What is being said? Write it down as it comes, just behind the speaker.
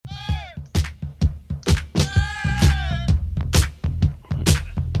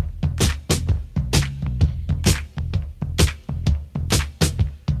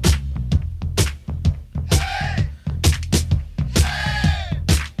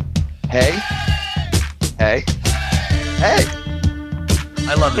Hey, hey, hey.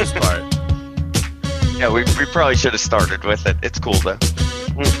 I love this part. Yeah, we probably should have started with it. It's cool though.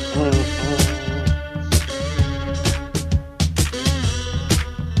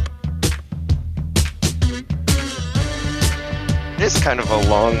 It's kind of a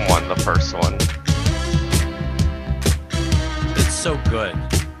long one, the first one. It's so good.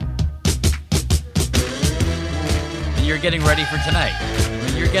 And you're getting ready for tonight. I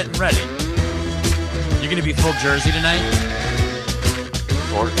mean, you're getting ready. You're going to be full jersey tonight?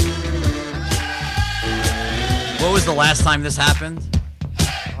 Or What was the last time this happened?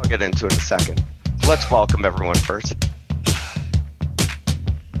 I'll get into it in a second. Let's welcome everyone first.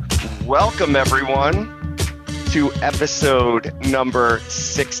 Welcome everyone to episode number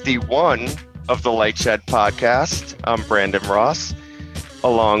 61 of the Light Shed podcast. I'm Brandon Ross,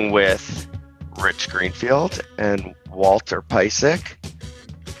 along with Rich Greenfield and Walter Pisick,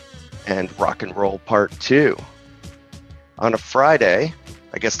 and Rock and Roll Part 2. On a Friday,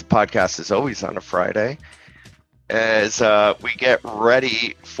 I guess the podcast is always on a Friday, as we get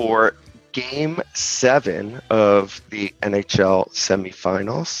ready for Game 7 of the NHL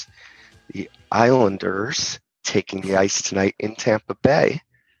semifinals. The Islanders taking the ice tonight in Tampa Bay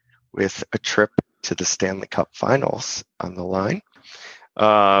with a trip to the Stanley Cup Finals on the line.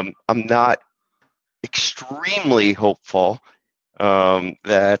 I'm not extremely hopeful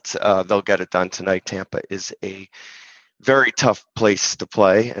that they'll get it done tonight. Tampa is a very tough place to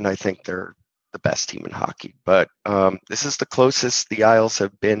play, and I think they're the best team in hockey. But this is the closest the Isles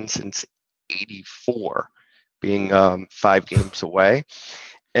have been since '84, being 5 games away.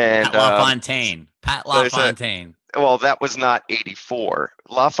 And Pat LaFontaine. Pat LaFontaine. Well, that was not '84.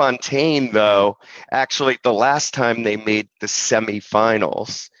 LaFontaine, though, actually, the last time they made the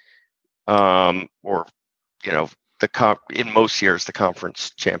semifinals, or in most years the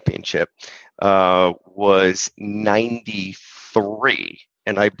conference championship, was '93,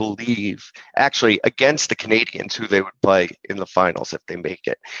 and I believe actually against the Canadiens, who they would play in the finals if they make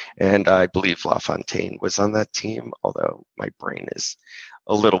it. And I believe LaFontaine was on that team, although my brain is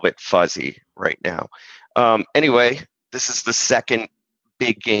a little bit fuzzy right now. Anyway, this is the second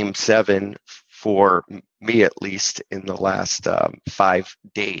big Game 7 for me, at least in the last 5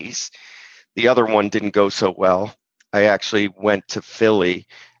 days. The other one didn't go so well. I actually went to Philly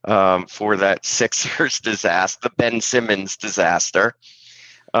for that Sixers disaster, the Ben Simmons disaster.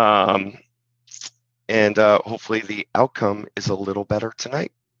 And hopefully the outcome is a little better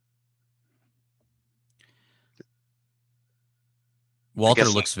tonight. Walter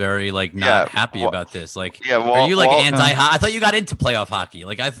looks very not happy about this. Are you anti? I thought you got into playoff hockey.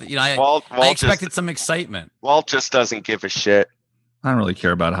 I expected some excitement. Walt just doesn't give a shit. I don't really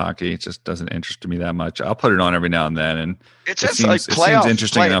care about hockey. It just doesn't interest me that much. I'll put it on every now and then, and it seems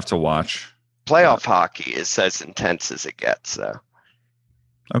interesting enough to watch. Playoff hockey is as intense as it gets. So.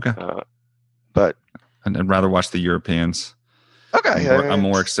 Okay, but I'd rather watch the Europeans. Okay, I'm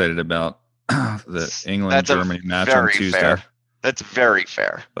more excited about the England-Germany match on Tuesday. Fair. That's very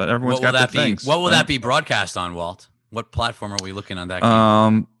fair. But everyone's got their things. What will that be broadcast on, Walt? What platform are we looking on that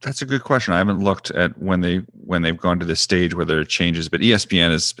game? That's a good question. I haven't looked at when they've gone to this stage where there are changes, but ESPN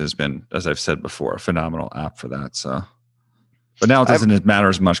has been, as I've said before, a phenomenal app for that. So, but now it doesn't matter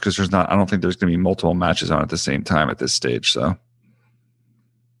as much because I don't think there's going to be multiple matches on at the same time at this stage. So,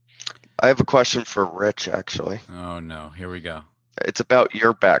 I have a question for Rich, actually. Oh no, here we go. It's about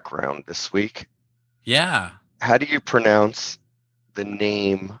your background this week. Yeah. How do you pronounce the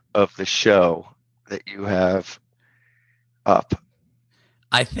name of the show that you have up?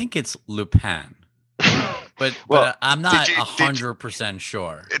 I think it's Lupin, but I'm not 100%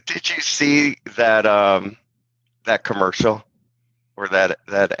 sure. Did you see that that commercial or that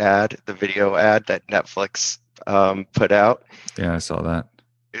ad, the video ad that Netflix put out? Yeah, I saw that.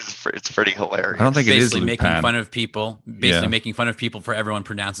 It's pretty hilarious. I don't think basically it is making Lupin. fun of people. Making fun of people for everyone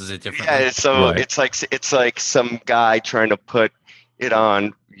pronounces it differently. Yeah, so Right. it's like some guy trying to put it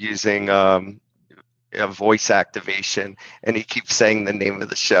on using a voice activation, and he keeps saying the name of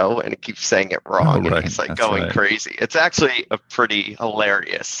the show and he keeps saying it wrong. Oh, right. And he's like That's going right. crazy. It's actually a pretty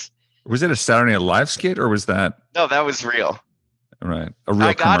hilarious. Was it a Saturday Night Live skit or was that No, that was real. right? A real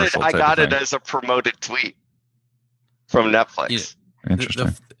I got it. commercial I type got of it thing? as a promoted tweet from Netflix.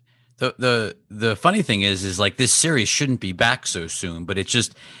 Interesting. The funny thing is like this series shouldn't be back so soon, but it's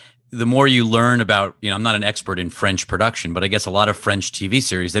just the more you learn about, I'm not an expert in French production, but I guess a lot of French TV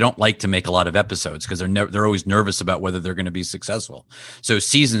series, they don't like to make a lot of episodes because they're always nervous about whether they're going to be successful. So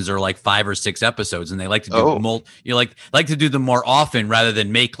seasons are like 5 or 6 episodes, and they like to do like to do them more often rather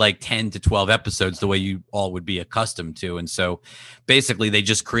than make like 10 to 12 episodes the way you all would be accustomed to. And so basically they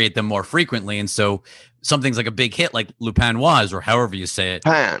just create them more frequently. And so something's like a big hit, like Lupinoise, or however you say it,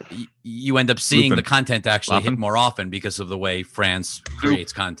 you end up seeing the content actually hit more often because of the way France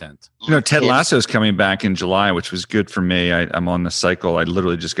creates content. Ted Lasso is coming back in July, which was good for me. I'm on the cycle. I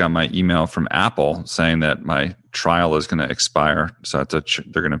literally just got my email from Apple saying that my trial is going to expire. So they're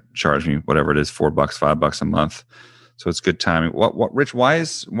going to charge me whatever it is, $4, $5 a month. So it's good timing. What, Rich? Why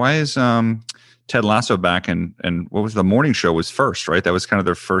is Ted Lasso back? And what was the morning show was first, right? That was kind of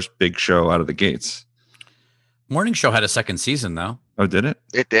their first big show out of the gates. Morning show had a second season, though. Oh, did it?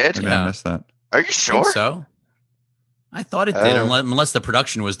 It did? Maybe I missed that. Are you sure? I think so. I thought it did, unless the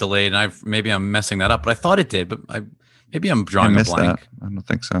production was delayed, and maybe I'm messing that up, but I thought it did, but maybe I'm drawing a blank. That. I don't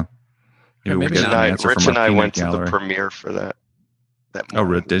think so. Rich and I went to the premiere for that. Oh,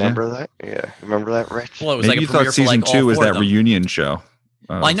 Rich, did you? Remember that? Yeah. Remember that, Rich? Well, it was maybe like a premiere you thought season 2 was that reunion show.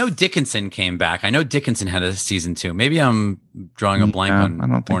 Well, I know Dickinson came back. I know Dickinson had a season 2. Maybe I'm drawing a blank on I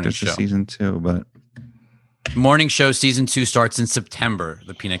don't think Morning there's Show. a season 2, but Morning Show season 2 starts in September.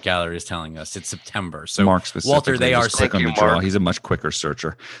 The Peanut Gallery is telling us it's September. So Mark Walter, they are quick on the draw. He's a much quicker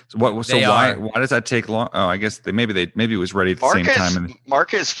searcher. So why does that take long? Oh, I guess maybe it was ready at the same time.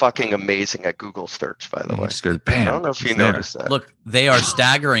 Mark is fucking amazing at Google search, by the way. Just goes, bam, I don't know if you noticed that. Look, they are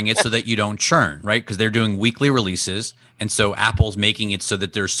staggering it so that you don't churn, right? Because they're doing weekly releases, and so Apple's making it so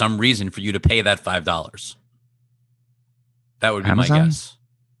that there's some reason for you to pay that $5. That would be Amazon? my guess.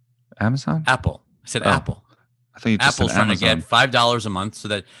 Amazon? Apple. I said Apple. I think Apple's trying to get $5 a month so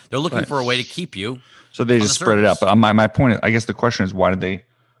that they're looking for a way to keep you. So they just spread it out. But my point is, I guess the question is, why did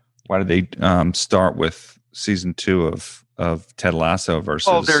they start with season 2 of Ted Lasso versus?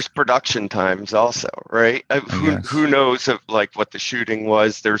 Oh, there's production times also, right? Who knows what the shooting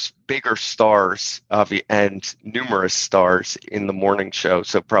was? There's bigger stars and numerous stars in the morning show,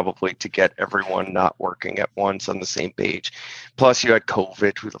 so probably to get everyone not working at once on the same page. Plus, you had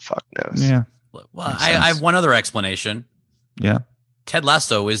COVID. Who the fuck knows? Yeah. Well, I have one other explanation. Yeah. Ted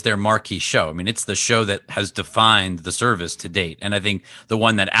Lasso is their marquee show. I mean, it's the show that has defined the service to date. And I think the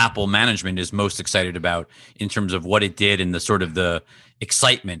one that Apple management is most excited about in terms of what it did and the sort of the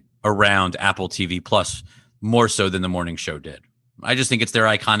excitement around Apple TV Plus, more so than the morning show did. I just think it's their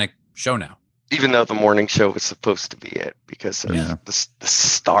iconic show now. Even though the morning show was supposed to be it because of the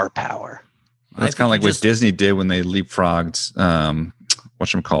star power. That's kind of like what Disney did when they leapfrogged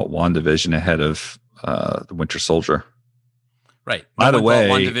WandaVision ahead of the Winter Soldier. Right. By the way,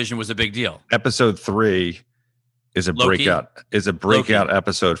 WandaVision was a big deal. Episode 3 is a breakout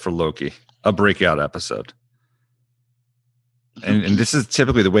episode for Loki. A breakout episode. And this is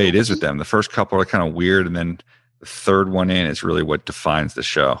typically the way it is with them. The first couple are kind of weird, and then the third one in is really what defines the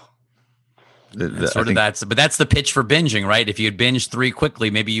show. But that's the pitch for binging, right? If you'd binge 3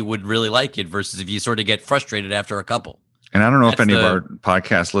 quickly, maybe you would really like it versus if you sort of get frustrated after a couple. And I don't know if any of our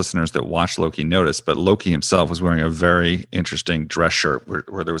podcast listeners that watch Loki noticed, but Loki himself was wearing a very interesting dress shirt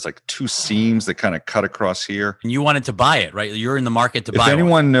where there was like 2 seams that kind of cut across here. And you wanted to buy it, right? You're in the market to buy it. If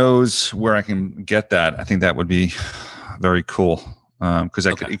anyone knows where I can get that, I think that would be very cool because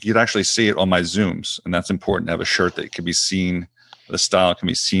you'd actually see it on my Zooms. And that's important to have a shirt that can be seen, the style can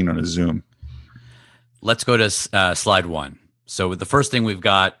be seen on a Zoom. Let's go to slide 1. So the first thing we've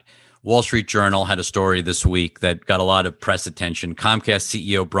got, Wall Street Journal had a story this week that got a lot of press attention. Comcast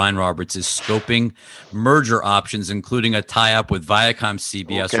CEO Brian Roberts is scoping merger options, including a tie-up with Viacom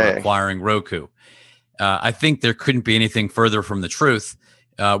CBS or acquiring Roku. I think there couldn't be anything further from the truth,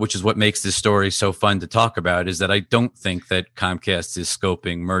 which is what makes this story so fun to talk about, is that I don't think that Comcast is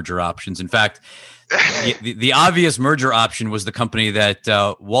scoping merger options. In fact, the obvious merger option was the company that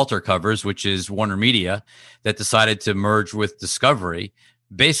Walter covers, which is Warner Media, that decided to merge with Discovery,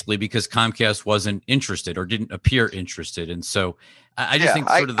 basically because Comcast wasn't interested or didn't appear interested. And so I just think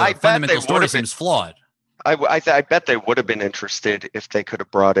sort of the fundamental story seems flawed. I bet they would have been interested if they could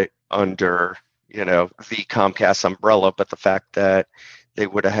have brought it under, the Comcast umbrella. But the fact that they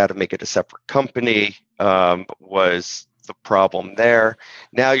would have had to make it a separate company was the problem there.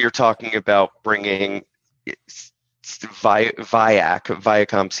 Now you're talking about bringing Viacom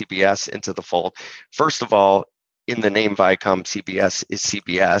CBS into the fold. First of all, in the name Viacom CBS is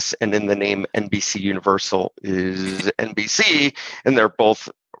CBS, and in the name NBC Universal is NBC, and they're both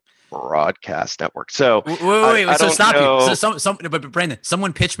broadcast networks. So wait. So stop you. So but Brandon,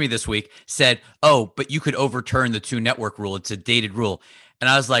 someone pitched me this week, said, "Oh, but you could overturn the 2 network rule. It's a dated rule." And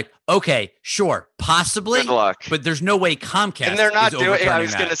I was like, okay, sure, possibly. Good luck. But there's no way Comcast. And they're not is doing. I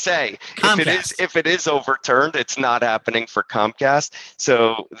was overturning going to say, Comcast. if it is overturned, it's not happening for Comcast.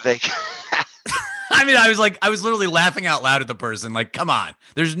 So they. I mean, I was literally laughing out loud at the person. Like, come on,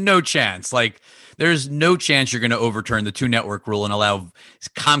 there's no chance. Like, there's no chance you're going to overturn the 2-network rule and allow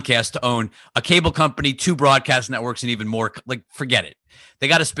Comcast to own a cable company, 2 broadcast networks, and even more. Like, forget it. They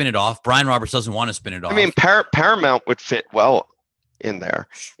got to spin it off. Brian Roberts doesn't want to spin it off. I mean, Paramount would fit well in there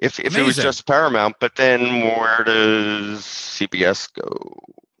if it was just Paramount. But then where does CBS go?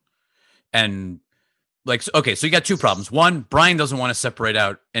 And like, okay, so you got 2 problems. One, Brian doesn't want to separate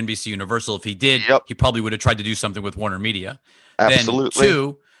out NBC Universal. If he did, he probably would have tried to do something with Warner Media.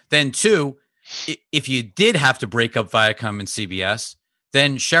 Absolutely. Then two, if you did have to break up Viacom and CBS,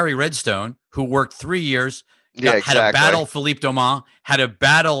 then Sherry Redstone, who worked 3 years, had a battle Philippe Doman, had a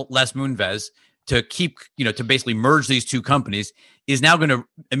battle Les Moonves to keep, to basically merge these 2 companies, is now going to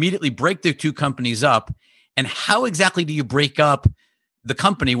immediately break the 2 companies up. And how exactly do you break up the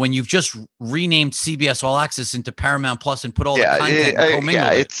company when you've just renamed CBS All Access into Paramount Plus and put all the content and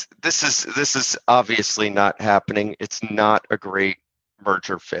commingled it? This is obviously not happening. It's not a great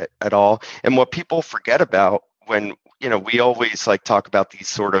merger fit at all. And what people forget about when we always talk about these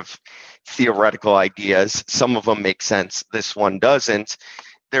sort of theoretical ideas, some of them make sense, this one doesn't.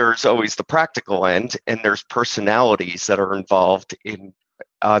 There's always the practical end, and there's personalities that are involved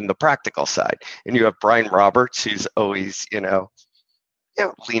on the practical side. And you have Brian Roberts, who's always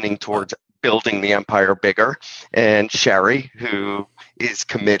leaning towards building the empire bigger, and Sherry, who is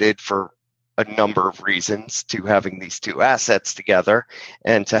committed for a number of reasons to having these 2 assets together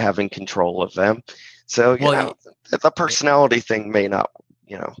and to having control of them. So the personality thing may not.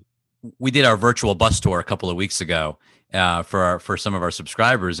 We did our virtual bus tour a couple of weeks ago for some of our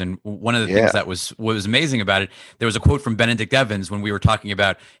subscribers, and one of the things that was amazing about it, there was a quote from Benedict Evans when we were talking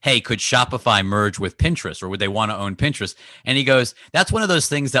about, hey, could Shopify merge with Pinterest, or would they want to own Pinterest? And he goes, that's one of those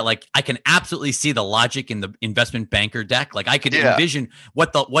things that I can absolutely see the logic in the investment banker deck. Like, I could envision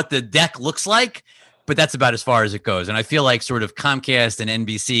what the deck looks like, but that's about as far as it goes. And I feel like sort of Comcast and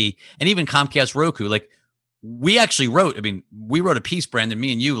NBC and even Comcast Roku, we actually wrote a piece, Brandon,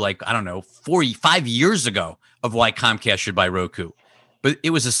 me and you, 5 years ago, of why Comcast should buy Roku. But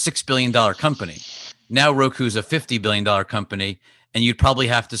it was a $6 billion company. Now Roku is a $50 billion company, and you'd probably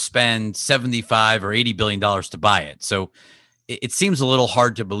have to spend $75 or $80 billion to buy it. So it seems a little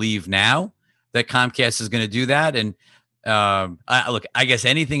hard to believe now that Comcast is going to do that. And I guess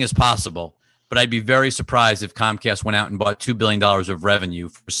anything is possible, but I'd be very surprised if Comcast went out and bought $2 billion of revenue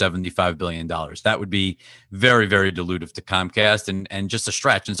for $75 billion. That would be very, very dilutive to Comcast and just a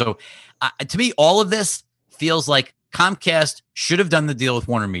stretch. And so to me, all of this feels like Comcast should have done the deal with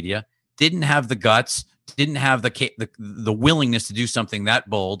Warner Media, didn't have the guts, didn't have the willingness to do something that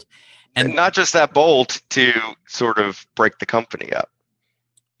bold. And not just that bold, to sort of break the company up.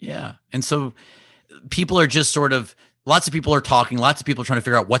 Yeah. And so people are just lots of people are talking, lots of people are trying to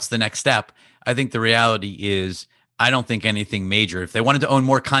figure out what's the next step. I think the reality is, I don't think anything major. If they wanted to own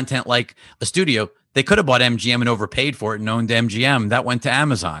more content like a studio, they could have bought MGM and overpaid for it and owned MGM. That went to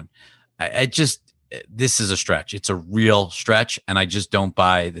Amazon. This is a stretch. It's a real stretch. And I just don't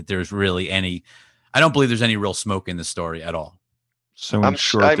buy that there's really I don't believe there's any real smoke in the story at all. So in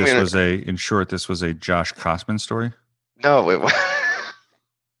short, this was a Josh Kosman story? No, it was.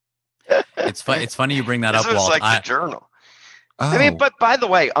 It's funny you bring that up, Walt. This was the Journal. Oh. I mean, but by the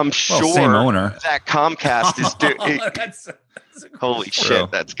way, I'm sure same owner. that Comcast is doing. Holy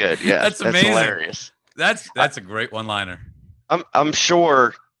shit, that's good. Yeah, that's amazing. Hilarious. That's a great one-liner. I'm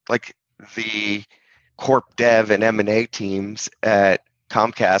sure the corp dev and M&A teams at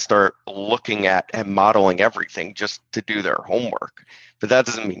Comcast are looking at and modeling everything just to do their homework, but that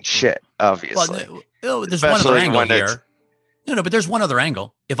doesn't mean shit, obviously. Well, there's one other angle here. No, but there's one other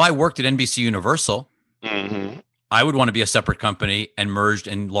angle. If I worked at NBC Universal, I would want to be a separate company and merged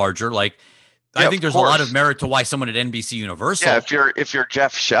and larger. I think there's a lot of merit to why someone at NBC Universal. Yeah, if you're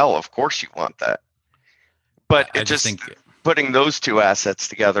Jeff Shell, of course you want that. But I just think putting those 2 assets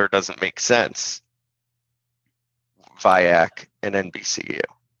together doesn't make sense. Viac and NBCU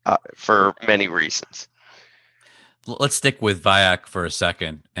for many reasons. Let's stick with Viac for a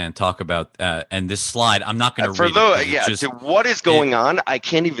second and talk about and this slide. I'm not going to read it. So what is going on? I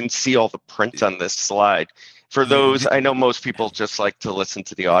can't even see all the print on this slide. For those, I know most people just like to listen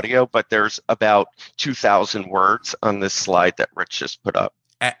to the audio, but there's about 2,000 words on this slide that Rich just put up.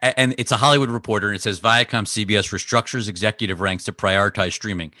 And it's a Hollywood Reporter, and it says Viacom CBS restructures executive ranks to prioritize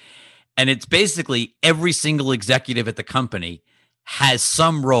streaming. And it's basically every single executive at the company has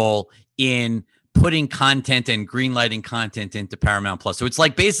some role in putting content and greenlighting content into Paramount Plus. So it's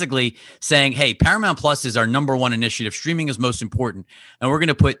like basically saying, hey, Paramount Plus is our number one initiative. Streaming is most important. And we're going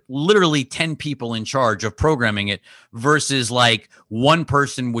to put literally 10 people in charge of programming it versus like one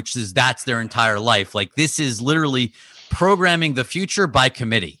person, which is that's their entire life. Like this is literally programming the future by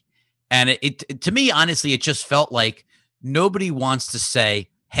committee. And it to me, honestly, it just felt like nobody wants to say,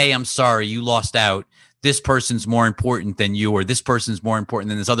 hey, I'm sorry, you lost out. This person's more important than you, or this person's more important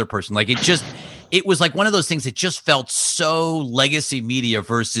than this other person. Like it was like one of those things that just felt so legacy media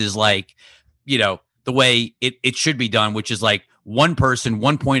versus like, the way it should be done, which is like one person,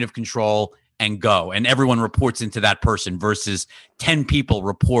 one point of control and go. And everyone reports into that person versus 10 people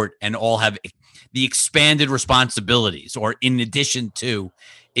report and all have the expanded responsibilities or in addition to.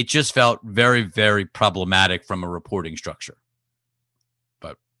 It just felt very, very problematic from a reporting structure.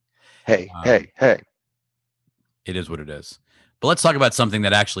 But hey. It is what it is. But let's talk about something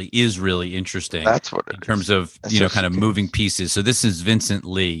that actually is really interesting. That's what it is. In terms of, kind of moving pieces. So this is Vincent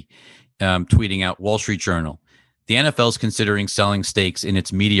Lee tweeting out Wall Street Journal. The NFL is considering selling stakes in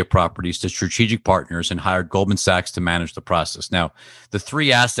its media properties to strategic partners and hired Goldman Sachs to manage the process. Now, the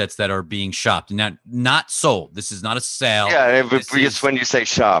three assets that are being shopped, not sold. This is not a sale. Yeah, because when you say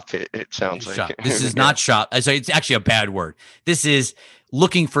shop, it sounds like shop. This is not shop. So it's actually a bad word. This is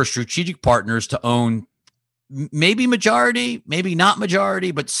looking for strategic partners to own maybe majority, maybe not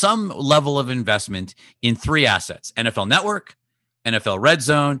majority, but some level of investment in three assets: NFL Network, NFL Red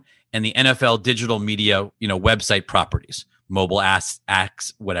Zone, and the NFL digital media, website properties, mobile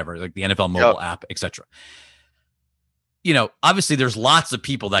apps, whatever, like the NFL mobile app, etc. Obviously there's lots of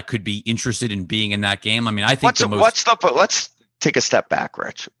people that could be interested in being in that game. I mean, I think let's take a step back,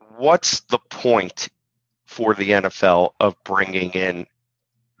 Rich. What's the point for the NFL of bringing in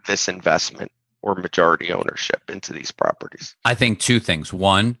this investment or majority ownership into these properties? I think two things.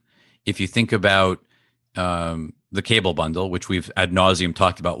 One, if you think about the cable bundle, which we've ad nauseum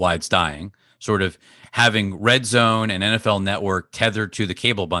talked about why it's dying, sort of having Red Zone and NFL Network tethered to the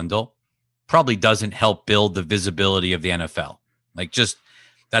cable bundle probably doesn't help build the visibility of the NFL. Like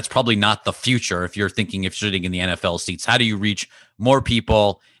that's probably not the future if you're thinking of sitting in the NFL seats. How do you reach more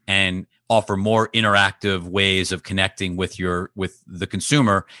people and offer more interactive ways of connecting with the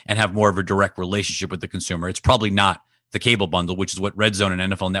consumer and have more of a direct relationship with the consumer? It's probably not the cable bundle, which is what Red Zone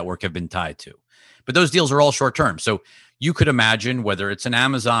and NFL Network have been tied to. But those deals are all short term. So you could imagine whether it's an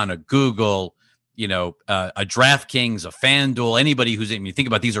Amazon, a Google, a DraftKings, a FanDuel, anybody who's in, you think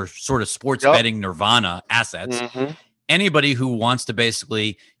about these are sort of sports betting nirvana assets. Mm-hmm. Anybody who wants to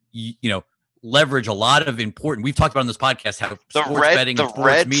basically, leverage a lot of important. We've talked about on this podcast how betting, the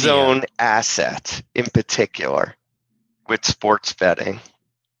Red Zone asset in particular with sports betting.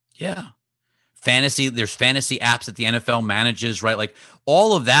 Yeah. Fantasy, there's fantasy apps that the NFL manages, right? Like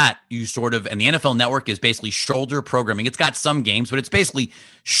all of that, and the NFL Network is basically shoulder programming. It's got some games, but it's basically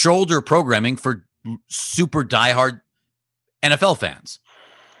shoulder programming for super diehard NFL fans.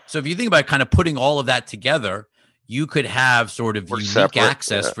 So if you think about kind of putting all of that together, you could have sort of unique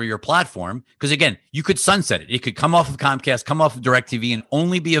access for your platform. Because again, you could sunset it. It could come off of Comcast, come off of DirecTV, and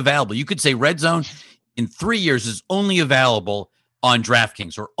only be available. You could say Red Zone in 3 years is only available on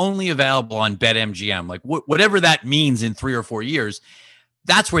DraftKings or only available on BetMGM, like whatever that means in 3 or 4 years.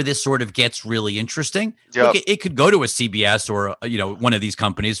 That's where this sort of gets really interesting. Yep. Look, it could go to a CBS or one of these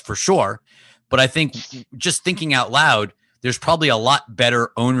companies for sure. But I think just thinking out loud, there's probably a lot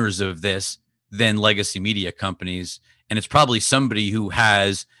better owners of this than legacy media companies. And it's probably somebody who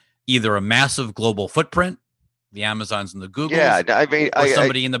has either a massive global footprint, the Amazons and the Googles, or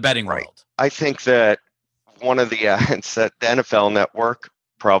somebody in the betting world. I think that one of the ads that the NFL Network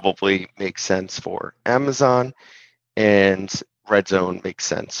probably makes sense for Amazon, and Red Zone makes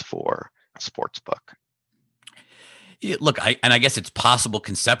sense for Sportsbook. Yeah, look, I guess it's possible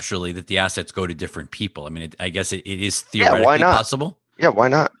conceptually that the assets go to different people. I mean, I guess it is theoretically possible. Yeah, why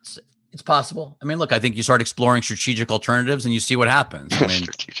not? It's possible. I mean, look, I think you start exploring strategic alternatives and you see what happens. I mean,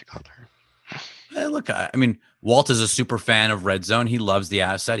 strategic alternative. Look, I mean, Walt is a super fan of Red Zone. He loves the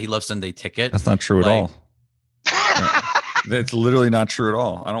asset. He loves Sunday Ticket. That's not true at all. That's literally not true at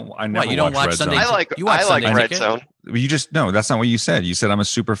all. I never watch Red Zone. I like Red Zone. You just that's not what you said. You said I'm a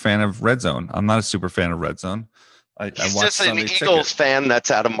super fan of Red Zone. I'm not a super fan of Red Zone. He's just an Eagles fan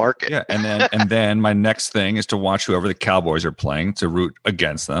that's out of market. Yeah, and then my next thing is to watch whoever the Cowboys are playing to root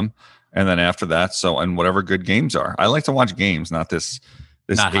against them, and then after that, and whatever good games are. I like to watch games, not this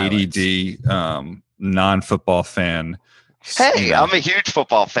ADD non-football fan. Hey, I'm a huge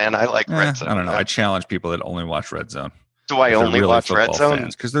football fan. I like Red Zone. I don't know. I challenge people that only watch Red Zone. Do I only watch Red Zone?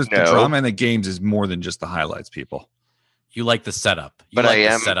 Because the drama in the games is more than just the highlights, people. You like the setup. I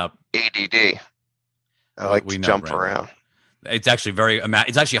am ADD. I like We to know, jump Brandon. around. It's actually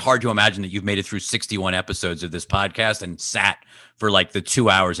it's actually hard to imagine that you've made it through 61 episodes of this podcast and sat for like the 2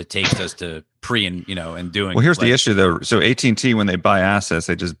 hours it takes us to and doing. Well, here's the like, issue though. So AT&T, when they buy assets,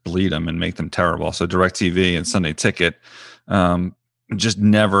 they just bleed them and make them terrible. So DirecTV and Sunday Ticket just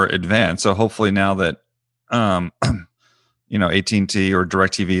never advance. So hopefully now that AT&T or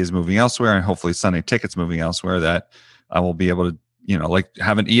DirecTV is moving elsewhere, and hopefully Sunday Ticket's moving elsewhere, that I will be able to like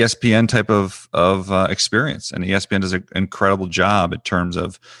have an ESPN type of experience. And ESPN does an incredible job in terms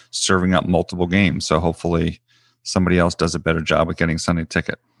of serving up multiple games. So hopefully somebody else does a better job with getting Sunday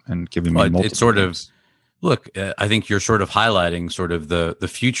Ticket and giving me multiple it's sort games. of look. I think you're sort of highlighting sort of the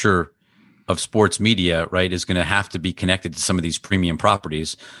future of sports media, right, is going to have to be connected to some of these premium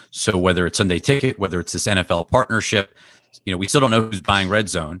properties. So whether it's Sunday Ticket, whether it's this NFL partnership, we still don't know who's buying Red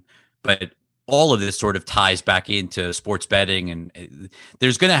Zone, but all of this sort of ties back into sports betting, and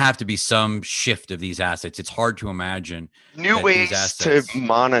there's going to have to be some shift of these assets. It's hard to imagine new ways to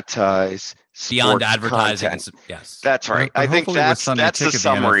monetize beyond advertising. Content. Yes, that's right. But I think that's Ticket, the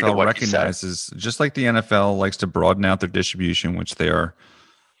summary the NFL to what recognizes, just like the NFL likes to broaden out their distribution, which they are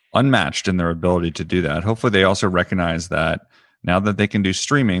unmatched in their ability to do that. Hopefully they also recognize that now that they can do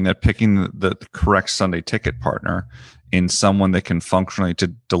streaming, that picking the correct Sunday Ticket partner in someone that can functionally to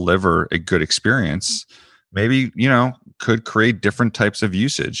deliver a good experience, maybe, could create different types of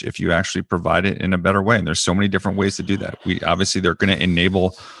usage if you actually provide it in a better way. And there's so many different ways to do that. They're going to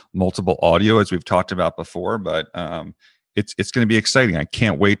enable multiple audio, as we've talked about before, but it's going to be exciting. I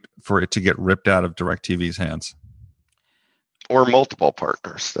can't wait for it to get ripped out of DirecTV's hands. Or multiple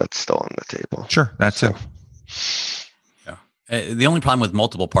partners. That's still on the table. Sure, that too. The only problem with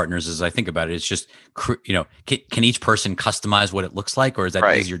multiple partners, as I think about it, is just, can each person customize what it looks like, or is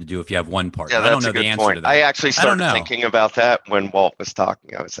that easier to do if you have one partner? Yeah, I don't know a good the answer point. to that. I actually started thinking about that when Walt was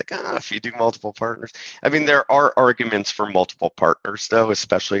talking. I was like, if you do multiple partners. I mean, there are arguments for multiple partners, though,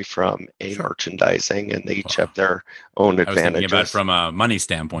 especially from merchandising, and they each have their own advantages. I was thinking about it from a money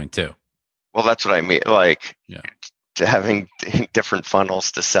standpoint, too. Well, that's what I mean. Like, to having different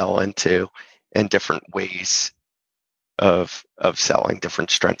funnels to sell into and different ways of selling,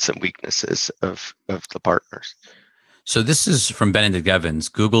 different strengths and weaknesses of the partners. So this is from Benedict Evans.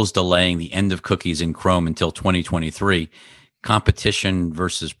 Google's delaying the end of cookies in Chrome until 2023. Competition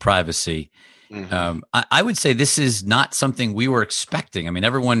versus privacy. Mm-hmm. I would say this is not something we were expecting. I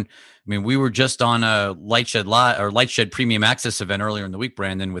mean, we were just on a Lightshed Premium Access event earlier in the week,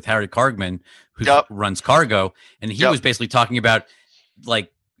 Brandon, with Harry Cargman, who runs Cargo, and he was basically talking about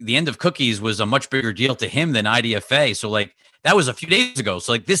like the end of cookies was a much bigger deal to him than IDFA. So like that was a few days ago.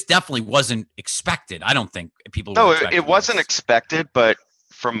 So like this definitely wasn't expected. I don't think people. No, it wasn't expected, but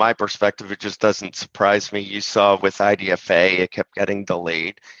from my perspective, it just doesn't surprise me. You saw with IDFA, it kept getting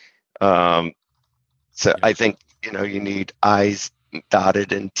delayed. I think, you need I's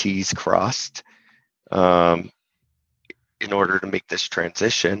dotted and T's crossed in order to make this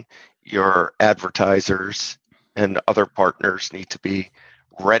transition. Your advertisers and other partners need to be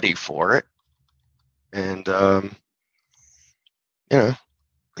ready for it, and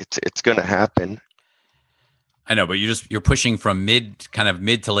it's going to happen. I know, but you're pushing from mid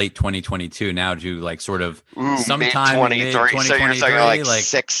to late 2022 now to like sort of sometime mid 2023. So you're saying like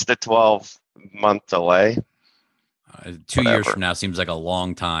 6 to 12 month delay. 2 years from now seems like a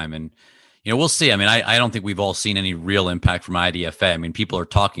long time, and we'll see. I mean, I don't think we've all seen any real impact from IDFA. I mean, people are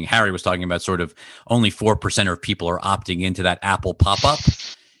talking. Harry was talking about sort of only 4% of people are opting into that Apple pop-up.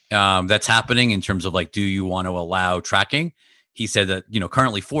 That's happening in terms of like, do you want to allow tracking? He said that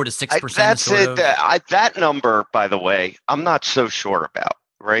currently 4 to 6%. That's it. That number, by the way, I'm not so sure about.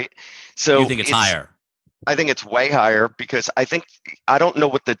 Right. So you think it's higher? I think it's way higher because I don't know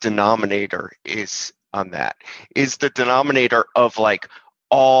what the denominator is on that. Is the denominator of like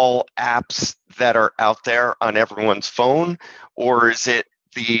all apps that are out there on everyone's phone, or is it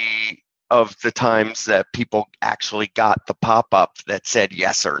of the times that people actually got the pop-up that said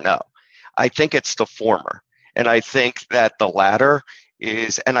yes or no? I think it's the former. And I think that the latter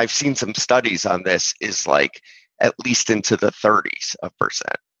is, and I've seen some studies on this, is like at least into the 30s of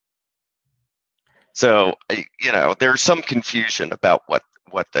percent. So, there's some confusion about what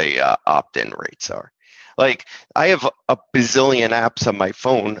the opt-in rates are. Like, I have a bazillion apps on my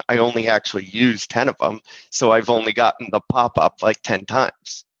phone. I only actually use 10 of them. So I've only gotten the pop-up like 10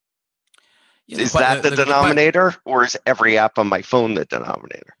 times. Is that the denominator, or is every app on my phone the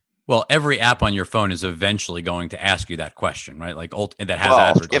denominator? Well, every app on your phone is eventually going to ask you that question, right? Like that has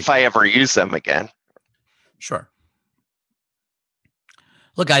ads. If I ever use them again. Sure.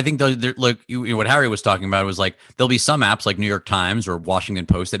 Look, I think what Harry was talking about was like there'll be some apps like New York Times or Washington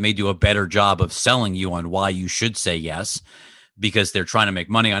Post that may do a better job of selling you on why you should say yes, because they're trying to make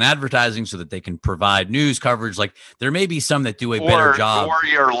money on advertising so that they can provide news coverage. Like there may be some that do a better job. Or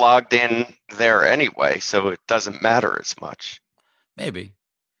you're logged in there anyway, so it doesn't matter as much. Maybe.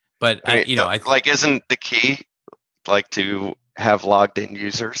 But, I mean, like, isn't the key like to have logged in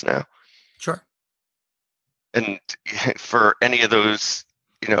users now? Sure. And for any of those,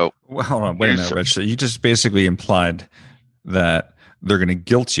 well, hold on, wait a minute, Rich. So you just basically implied that they're going to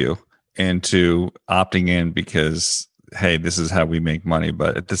guilt you into opting in because, hey, this is how we make money.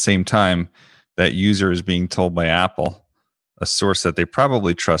 But at the same time, that user is being told by Apple, a source that they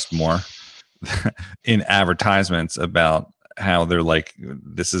probably trust more, in advertisements about how they're like,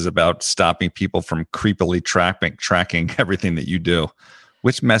 this is about stopping people from creepily tracking everything that you do.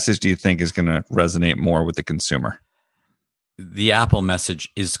 Which message do you think is going to resonate more with the consumer? The Apple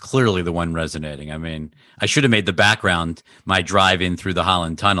message is clearly the one resonating. I mean, I should have made the background my drive in through the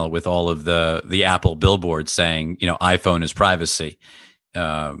Holland Tunnel with all of the Apple billboards saying, iPhone is privacy.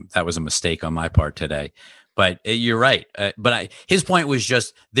 That was a mistake on my part today. But you're right. But his point was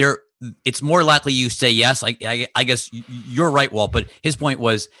just there. It's more likely you say yes. I guess you're right, Walt. But his point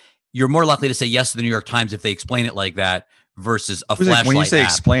was you're more likely to say yes to the New York Times if they explain it like that versus a flashlight. When you say app.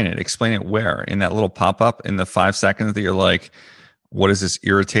 explain it where? In that little pop-up in the 5 seconds that you're like, what is this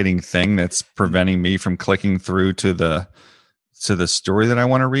irritating thing that's preventing me from clicking through to the story that I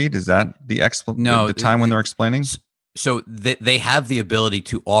want to read? Is that the time when they're explaining? So they have the ability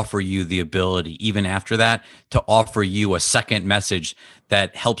to offer you the ability, even after that, to offer you a second message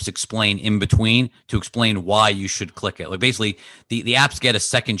that helps explain in between, to explain why you should click it. Like basically, the apps get a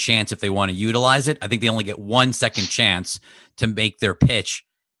second chance if they want to utilize it. I think they only get 1 second chance to make their pitch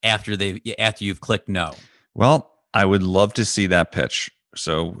after you've clicked no. Well, I would love to see that pitch.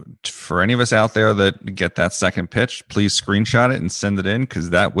 So for any of us out there that get that second pitch, please screenshot it and send it in, because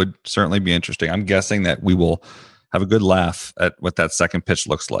that would certainly be interesting. I'm guessing that we will have a good laugh at what that second pitch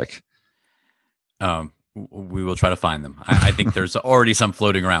looks like. We will try to find them. I think there's already some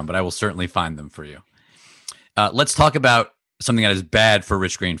floating around, but I will certainly find them for you. Let's talk about something that is bad for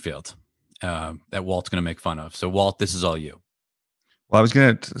Rich Greenfield that Walt's going to make fun of. So, Walt, this is all you. Well, I was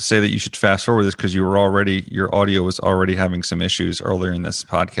going to say that you should fast forward this because your audio was already having some issues earlier in this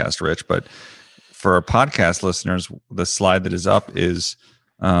podcast, Rich. But for our podcast listeners, the slide that is up is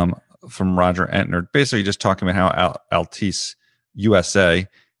from Roger Entner, basically just talking about how Altice USA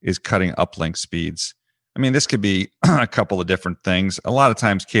is cutting uplink speeds. I mean, this could be a couple of different things. A lot of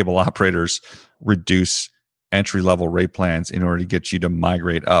times cable operators reduce entry-level rate plans in order to get you to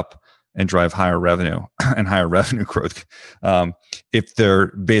migrate up and drive higher revenue and higher revenue growth.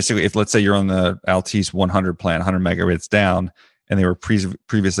 If let's say you're on the Altice 100 plan, 100 megabits down, and they were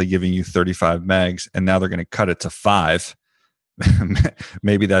previously giving you 35 megs, and now they're going to cut it to 5,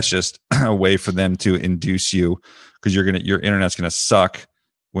 maybe that's just a way for them to induce you, because your internet's going to suck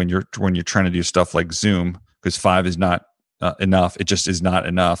when you're trying to do stuff like Zoom, because 5 is not enough. It just is not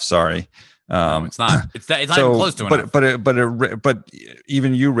enough. Sorry. It's not. It's not even close to enough. But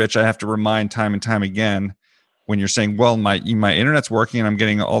even you, Rich, I have to remind time and time again when you're saying, well, my internet's working and I'm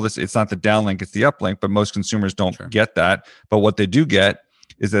getting all this. It's not the downlink, it's the uplink. But most consumers don't get that. But what they do get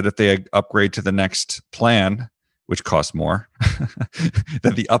is that if they upgrade to the next plan, which costs more,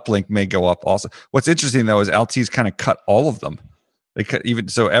 that the uplink may go up also. What's interesting though is Altice kind of cut all of them. They cut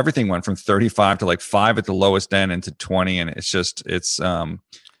so everything went from 35 to like 5 at the lowest end into 20, and it's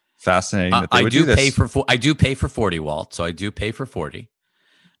fascinating that they would do this. I do pay for 40, Walt. So I do pay for 40.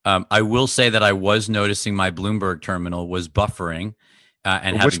 I will say that I was noticing my Bloomberg terminal was buffering.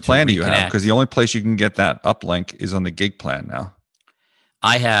 And which plan do you have? Because the only place you can get that uplink is on the gig plan now.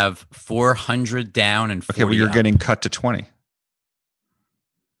 I have 400 down and 40 well, you're up. Getting cut to 20.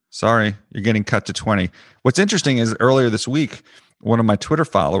 Sorry, you're getting cut to 20. What's interesting is earlier this week, one of my Twitter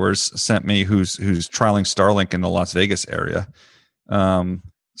followers sent me, who's trialing Starlink in the Las Vegas area,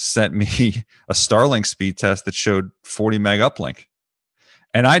 sent me a Starlink speed test that showed 40 meg uplink.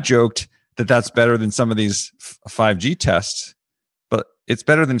 And I joked that that's better than some of these 5G tests, but it's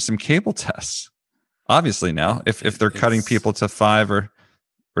better than some cable tests. Obviously now, if they're cutting people to 5 or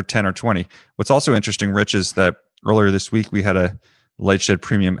 10 or 20. What's also interesting, Rich, is that earlier this week we had a Lightshed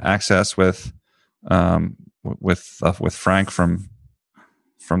Premium Access with Frank from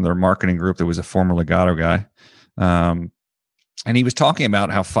their marketing group that was a former Legato guy. And he was talking about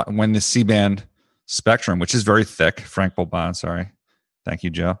how when the C-band spectrum, which is very thick, Frank Bobon, sorry. Thank you,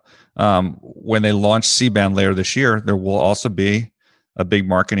 Joe. When they launch C-band later this year, there will also be a big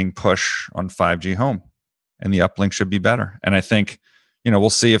marketing push on 5G home, and the uplink should be better. And I think we'll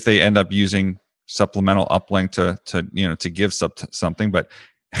see if they end up using supplemental uplink to give something. But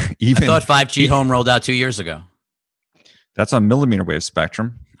even I thought 5G home rolled out 2 years ago. That's on millimeter wave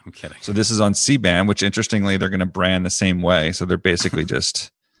spectrum. I'm kidding. So this is on C-band, which interestingly they're going to brand the same way. So they're basically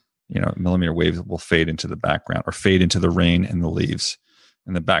just, millimeter waves will fade into the background or fade into the rain and the leaves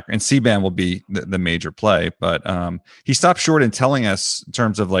in the background. And C-band will be the major play. But he stopped short in telling us in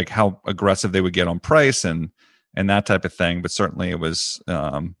terms of like how aggressive they would get on price and that type of thing. But certainly it was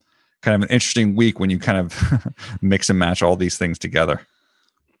kind of an interesting week when you kind of mix and match all these things together.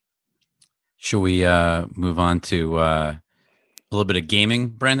 Should we move on to a little bit of gaming,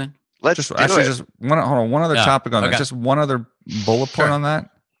 Brandon? Let's just one other topic on that. Just one other bullet point on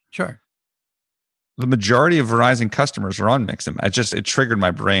that. Sure. The majority of Verizon customers are on Mix and Match. It triggered my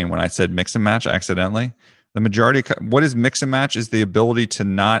brain when I said Mix and Match accidentally. The majority, what is Mix and Match is the ability to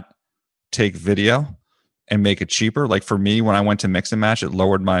not take video and make it cheaper. Like for me, when I went to Mix and Match, it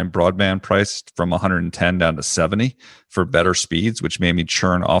lowered my broadband price from 110 down to 70 for better speeds, which made me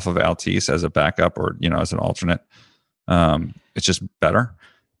churn off of Altice as a backup or, as an alternate. It's just better.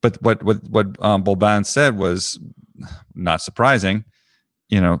 But what Bolban said was not surprising.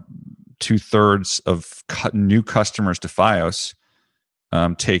 2/3 of new customers to Fios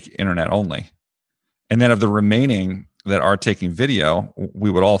take internet only. And then of the remaining that are taking video, we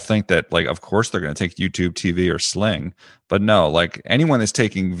would all think that, like, of course they're going to take YouTube TV or Sling. But no, like anyone that's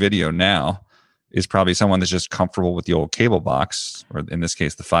taking video now is probably someone that's just comfortable with the old cable box, or in this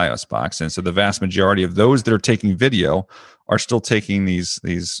case, the Fios box. And so the vast majority of those that are taking video are still taking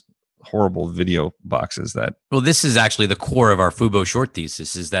these horrible video boxes that. Well, this is actually the core of our Fubo short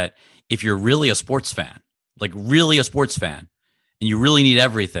thesis, is that if you're really a sports fan, and you really need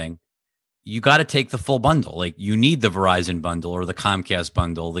everything, you got to take the full bundle. Like you need the Verizon bundle or the Comcast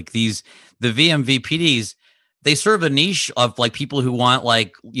bundle. Like the vMVPDs, they serve a niche of like people who want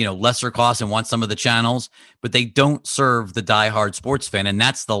lesser costs and want some of the channels, but they don't serve the diehard sports fan. And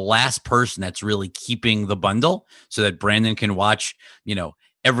that's the last person that's really keeping the bundle so that Brandon can watch,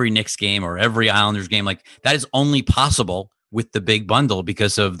 every Knicks game or every Islanders game. Like that is only possible with the big bundle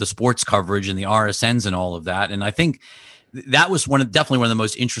because of the sports coverage and the RSNs and all of that. And I think that was definitely one of the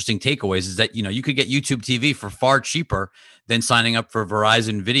most interesting takeaways is that, you could get YouTube TV for far cheaper than signing up for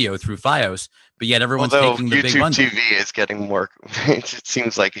Verizon Video through Fios, but yet everyone's taking the big bundle. YouTube TV is getting more, it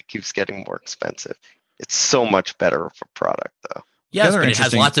seems like it keeps getting more expensive. It's so much better of a product though. Yes, but it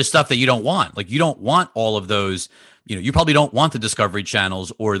has lots of stuff that you don't want. Like you don't want all of those, you probably don't want the Discovery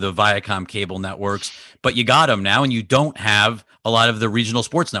channels or the Viacom cable networks, but you got them now and you don't have a lot of the regional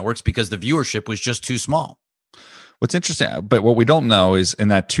sports networks because the viewership was just too small. What's interesting, but what we don't know is in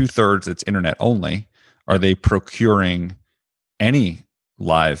that 2/3 that's internet only, are they procuring any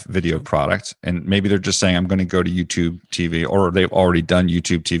live video product? And maybe they're just saying, I'm going to go to YouTube TV, or they've already done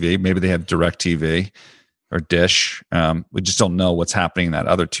YouTube TV. Maybe they have Direct TV or Dish. We just don't know what's happening in that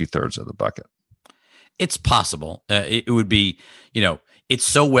other 2/3 of the bucket. It's possible. It would be, it's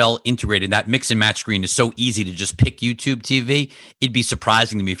so well integrated. That mix and match screen is so easy to just pick YouTube TV. It'd be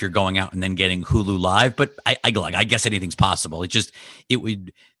surprising to me if you're going out and then getting Hulu Live. But I guess anything's possible.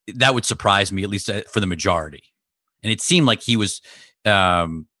 That would surprise me, at least for the majority. And it seemed like he was,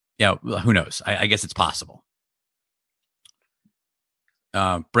 who knows? I guess it's possible.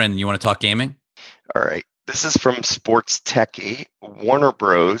 Brendan, you want to talk gaming? All right. This is from Sports Techie. Warner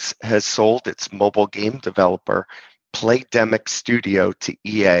Bros. Has sold its mobile game developer Playdemic Studio to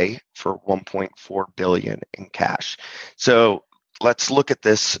EA for $1.4 billion in cash. So let's look at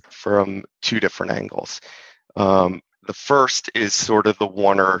this from two different angles. The first is sort of the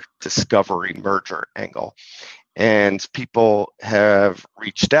Warner Discovery merger angle. And people have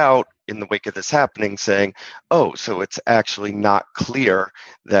reached out in the wake of this happening saying, oh, so it's actually not clear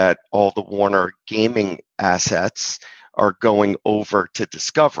that all the Warner gaming assets are going over to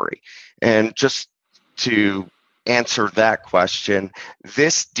Discovery. And just to answer that question,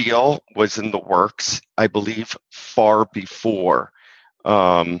 this deal was in the works, I believe, far before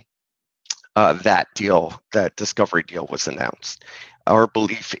that Discovery deal was announced. Our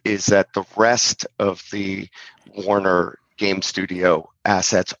belief is that the rest of the Warner Game Studio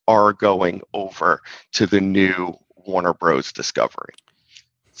assets are going over to the new Warner Bros. Discovery.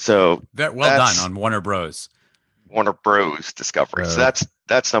 So very well done on Warner Bros. Warner Bros. Discovery. So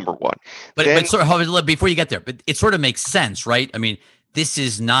that's number one. But sort of, before you get there, but it sort of makes sense, right? I mean, this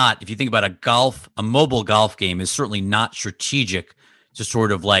is not, if you think about a mobile golf game is certainly not strategic to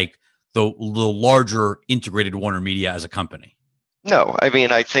sort of like the larger integrated Warner Media as a company. No, I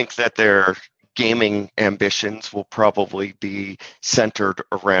mean, I think that they're gaming ambitions will probably be centered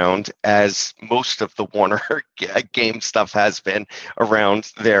around, as most of the Warner game stuff has been,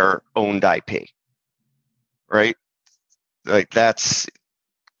 around their owned IP, right? Like that's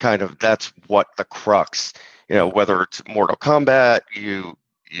what the crux, whether it's Mortal Kombat, you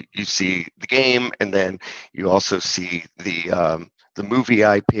see the game, and then you also see the movie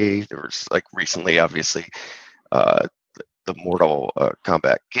IP. There was like recently, obviously, the Mortal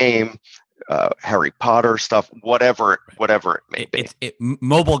Kombat game, Harry Potter stuff, whatever it may be.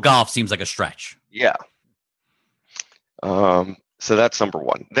 Mobile golf seems like a stretch. Yeah. So that's number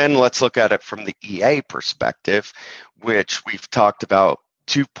one. Then let's look at it from the EA perspective, which we've talked about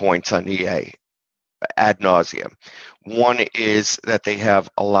 2 points on EA ad nauseum. One is that they have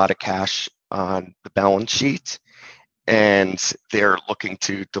a lot of cash on the balance sheet, and they're looking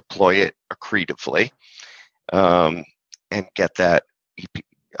to deploy it accretively, and get that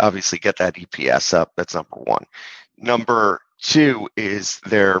EPS up. That's number one. Number two is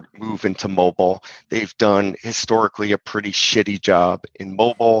their move into mobile. They've done historically a pretty shitty job in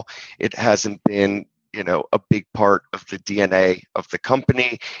mobile. It hasn't been, a big part of the DNA of the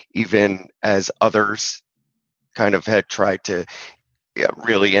company, even as others kind of had tried to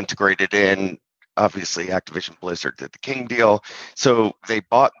really integrate it in. Obviously, Activision Blizzard did the King deal. So they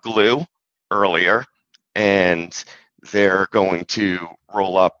bought Glue earlier, and they're going to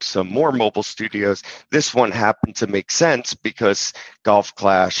roll up some more mobile studios. This one happened to make sense because Golf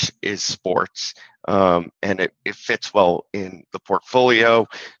Clash is sports, and it fits well in the portfolio.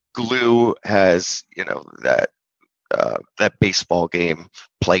 Glue has, that baseball game,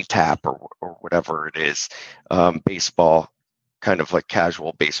 Play Tap or whatever it is, baseball, kind of like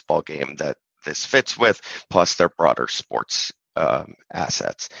casual baseball game that this fits with, plus their broader sports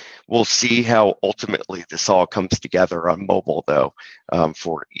assets. We'll see how ultimately this all comes together on mobile, though,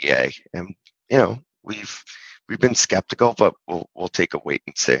 for EA. And we've been skeptical, but we'll take a wait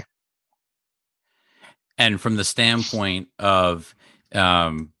and see. And from the standpoint of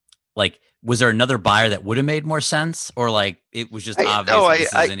was there another buyer that would have made more sense, or it was just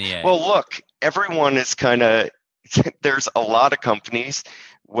obvious this is an EA? Well, look, everyone is kind of there's a lot of companies,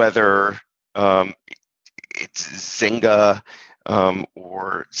 whether it's Zynga,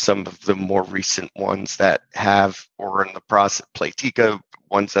 or some of the more recent ones that have, or in the process, Playtika,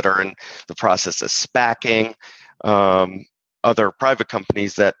 ones that are in the process of SPACing, other private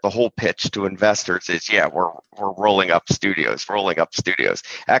companies, that the whole pitch to investors is, we're rolling up studios.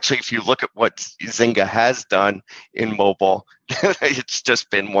 Actually, if you look at what Zynga has done in mobile, it's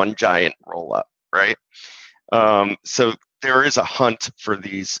just been one giant roll up, right? So there is a hunt for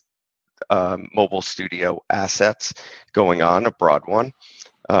these mobile studio assets going on, a broad one.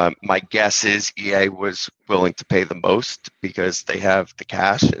 My guess is EA was willing to pay the most because they have the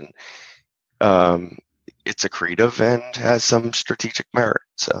cash, and it's accretive and has some strategic merit.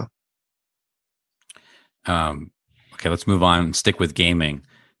 So, okay, let's move on and stick with gaming.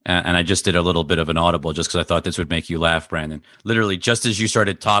 And I just did a little bit of an audible just because I thought this would make you laugh, Brandon. Literally, just as you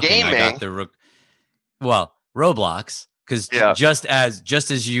started talking, gaming. I got Roblox. Because just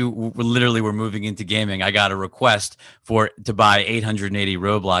as you literally were moving into gaming, I got a request to buy 880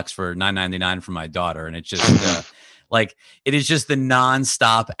 Roblox for $9.99 for my daughter, and it's just it is just the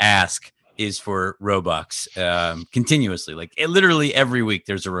nonstop ask is for Robux continuously. Literally every week,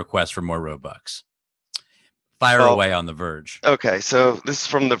 there's a request for more Robux. Fire away on The Verge. Okay, so this is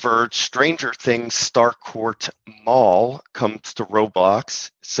from The Verge. Stranger Things Starcourt Mall comes to Roblox.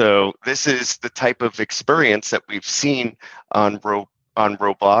 So this is the type of experience that we've seen on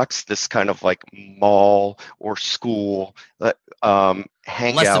Roblox. This kind of like mall or school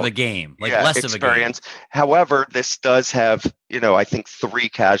hangout. Less of a game, less experience. Of a game. However, this does have, I think 3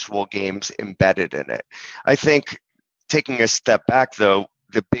 casual games embedded in it. I think, taking a step back, though,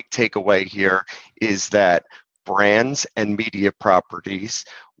 the big takeaway here is that brands and media properties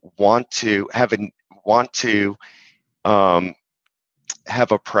want to have a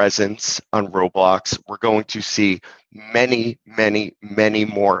presence on Roblox. We're going to see many, many, many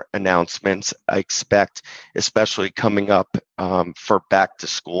more announcements, I expect, especially coming up for back to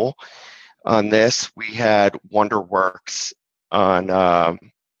school. On this, we had WonderWorks on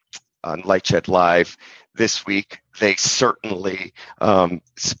Lightshed Live this week. They certainly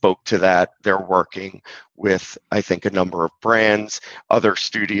spoke to that. They're working with, I think, a number of brands. Other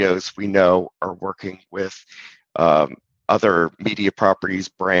studios we know are working with other media properties,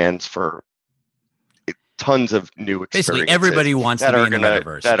 brands for tons of new experiences. Basically, everybody wants to be in the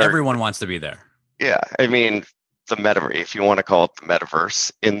metaverse. Everyone wants to be there. Yeah, I mean, the metaverse, if you want to call it the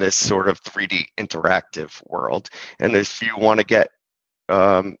metaverse, in this sort of 3D interactive world. And if you want to get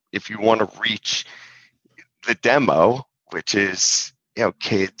if you want to reach the demo, which is,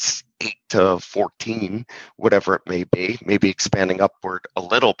 kids 8 to 14, whatever it may be, maybe expanding upward a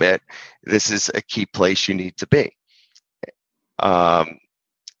little bit, this is a key place you need to be.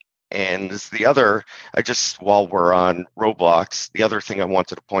 And the other, while we're on Roblox, the other thing I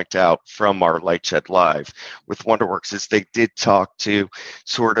wanted to point out from our Lightshed Live with Wonderworks is they did talk to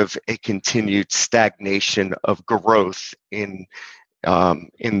sort of a continued stagnation of growth in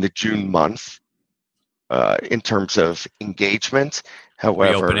the June month in terms of engagement.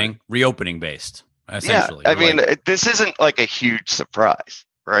 However, reopening based, essentially. Yeah, I mean, this isn't like a huge surprise,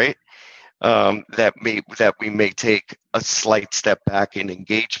 right? That we may take a slight step back in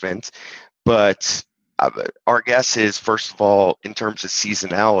engagement, but our guess is, first of all, in terms of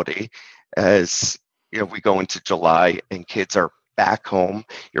seasonality, as we go into July and kids are back home,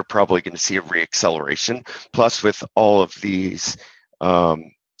 you're probably going to see a reacceleration. Plus, with all of these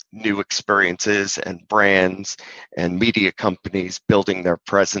new experiences and brands and media companies building their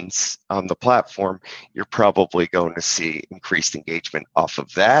presence on the platform, you're probably going to see increased engagement off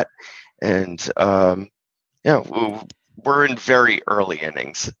of that. And we're in very early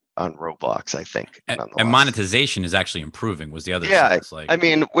innings on Roblox, I think. And monetization is actually improving, was the other sense. I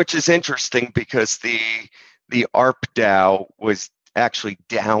mean, which is interesting because the ARPDAU was actually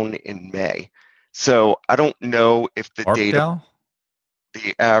down in May. So I don't know if the ARPDAU?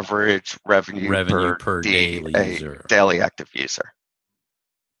 The average revenue per daily user. Daily active user.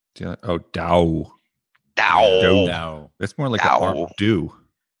 Oh, DAU. DAU. That's more like an ARPDAU.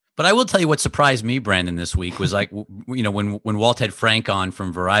 But I will tell you what surprised me, Brandon, this week was like, when Walt had Frank on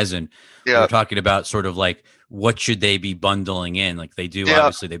from Verizon, we were talking about sort of like, what should they be bundling in? Like they do,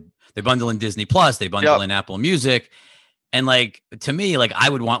 obviously they bundle in Disney Plus, they bundle in Apple Music. And like, to me, like I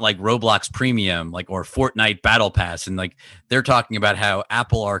would want like Roblox Premium, like, or Fortnite Battle Pass. And like, they're talking about how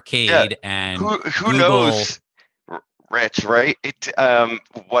Apple Arcade and who Google, knows, Rich, right?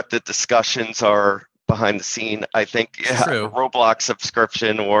 What the discussions are behind the scene. I think a Roblox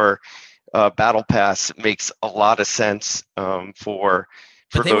subscription or Battle Pass makes a lot of sense for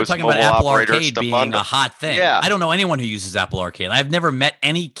but they were talking about Apple Arcade being a hot thing. Yeah. I don't know anyone who uses Apple Arcade. I've never met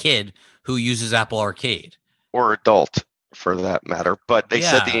any kid who uses Apple Arcade. Or adult, for that matter. But they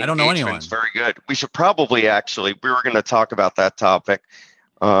said the engagement's very good. We should probably we were going to talk about that topic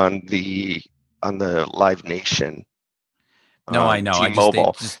on the Live Nation. No, I know.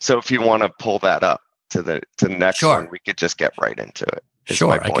 T-Mobile. So if you want to pull that up to the next one, we could just get right into it.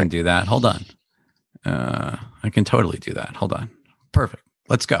 Sure, I can do that. Hold on. I can totally do that. Hold on. Perfect.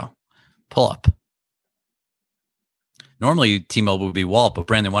 Let's go. Pull up. Normally, T-Mobile would be Walt, but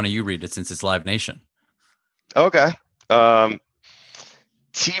Brandon, why don't you read it since it's Live Nation? Okay.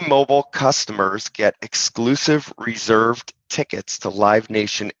 T-Mobile customers get exclusive reserved tickets to Live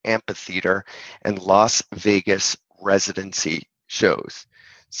Nation Amphitheater and Las Vegas residency shows.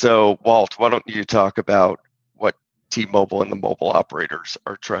 So, Walt, why don't you talk about what T-Mobile and the mobile operators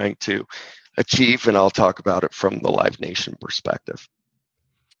are trying to achieve, and I'll talk about it from the Live Nation perspective.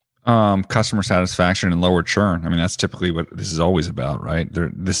 Customer satisfaction and lower churn. I mean, that's typically what this is always about, right?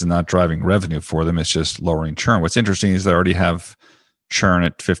 This is not driving revenue for them. It's just lowering churn. What's interesting is they already have churn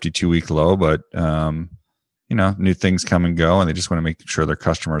at 52-week low, but new things come and go, and they just want to make sure their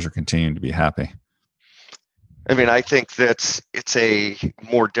customers are continuing to be happy. I mean, I think it's a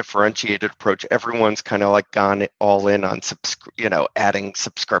more differentiated approach. Everyone's kind of like gone all in on adding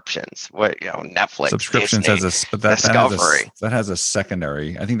subscriptions. Netflix, subscriptions Disney, Discovery. That has a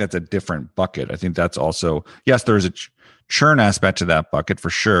secondary. I think that's a different bucket. I think that's also, yes, there's a churn aspect to that bucket for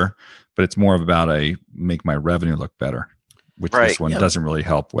sure, but it's more about make my revenue look better, which this one doesn't really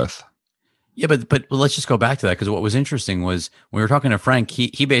help with. Yeah, but let's just go back to that, because what was interesting was when we were talking to Frank,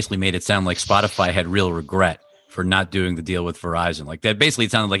 he basically made it sound like Spotify had real regret for not doing the deal with Verizon. Like that, basically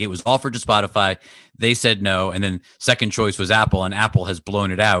it sounded like it was offered to Spotify. They said no. And then second choice was Apple, and Apple has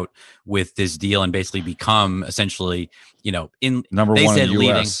blown it out with this deal and basically become essentially, in number one in the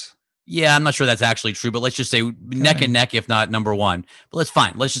US. Yeah, I'm not sure that's actually true, but let's just say neck and neck, if not number one. But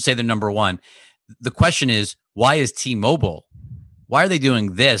let's just say they're number one. The question is, why is T-Mobile, why are they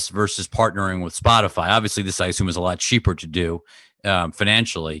doing this versus partnering with Spotify? Obviously, this I assume is a lot cheaper to do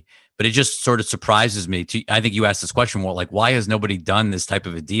financially. But it just sort of surprises me. I think you asked this question, well, like, why has nobody done this type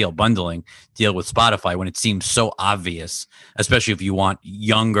of a bundling deal with Spotify when it seems so obvious, especially if you want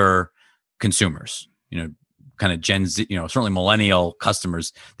younger consumers, kind of Gen Z, certainly millennial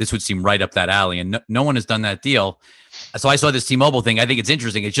customers. This would seem right up that alley. And no one has done that deal. So I saw this T-Mobile thing. I think it's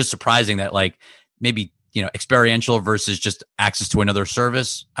interesting. It's just surprising that like maybe, experiential versus just access to another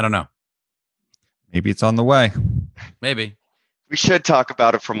service. I don't know. Maybe it's on the way. Maybe. We should talk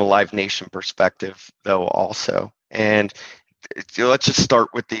about it from a Live Nation perspective, though, also. And let's just start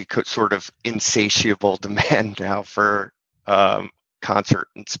with the sort of insatiable demand now for concert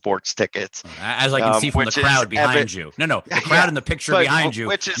and sports tickets. As I can see from the crowd behind you. No, the crowd in the picture behind you.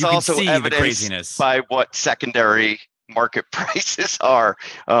 Which is you also can see evidenced the craziness by what secondary market prices are.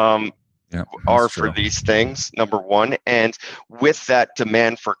 For these things, number one. And with that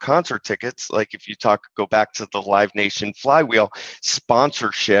demand for concert tickets, like if you go back to the Live Nation flywheel,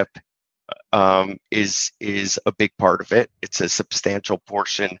 sponsorship is a big part of it. It's a substantial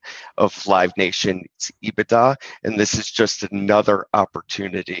portion of Live Nation's EBITDA, and this is just another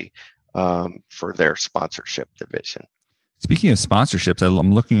opportunity for their sponsorship division. Speaking of sponsorships,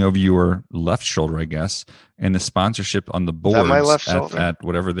 I'm looking over your left shoulder, I guess, and the sponsorship on the boards at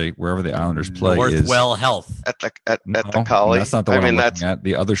wherever the Islanders play Northwell Health at the Collie. That's not the one I'm looking at.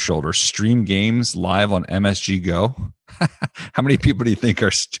 The other shoulder, stream games live on MSG Go. How many people do you think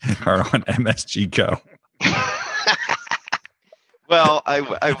are on MSG Go? Well, I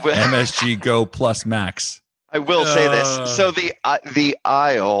will. MSG Go plus Max. I will say this. So the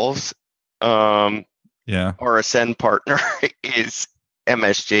Isles. RSN partner is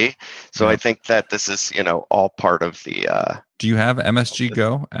MSG. So I think that this is, all part of the Do you have MSG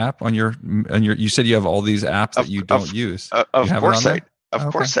Go app on your you said you have all these apps that you don't use. Of course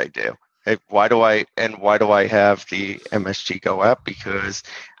I do. Why do I have the MSG Go app? Because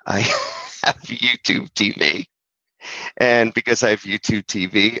I have YouTube TV. And because I have YouTube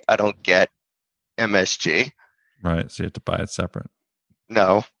TV, I don't get MSG. Right. So you have to buy it separate.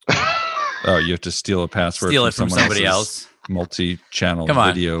 No. Oh, you have to steal a password. Steal it from somebody else. Multi-channel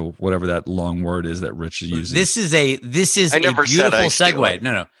video, whatever that long word is that Rich is using. This is a beautiful segue.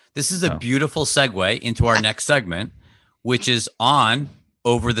 No. This is a beautiful segue into our next segment, which is on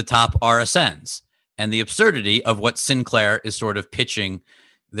over-the-top RSNs and the absurdity of what Sinclair is sort of pitching.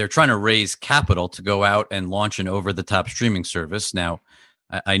 They're trying to raise capital to go out and launch an over-the-top streaming service. Now,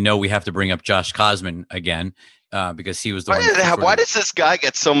 I know we have to bring up Josh Cosman again. Because he was the one. Why does this guy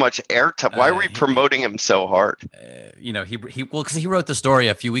get so much airtime? Why are we promoting him so hard? Because he wrote the story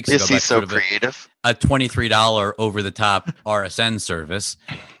a few weeks ago. He's so creative. A $23 over the top RSN service.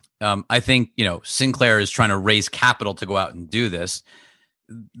 I think Sinclair is trying to raise capital to go out and do this.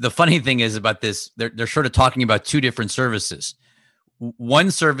 The funny thing is about this, they're sort of talking about two different services.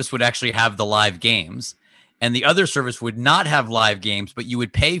 One service would actually have the live games, and the other service would not have live games, but you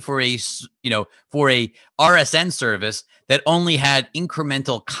would pay for a RSN service that only had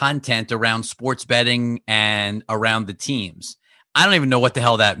incremental content around sports betting and around the teams. I don't even know what the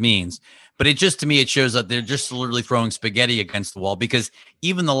hell that means, but to me, it shows that they're just literally throwing spaghetti against the wall, because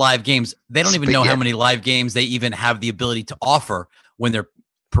even the live games, they don't even know how many live games they even have the ability to offer when they're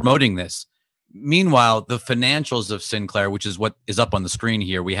promoting this. Meanwhile, the financials of Sinclair, which is what is up on the screen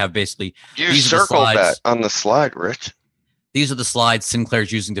here, we have basically you circled that on the slide, Rich. These are the slides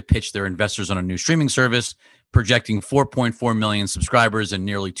Sinclair's using to pitch their investors on a new streaming service, projecting 4.4 million subscribers and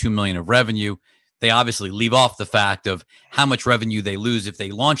nearly 2 million of revenue. They obviously leave off the fact of how much revenue they lose if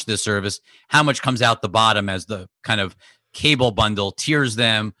they launch this service, how much comes out the bottom as the kind of cable bundle tiers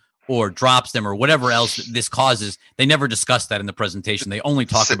them or drops them or whatever else this causes. They never discuss that in the presentation. They only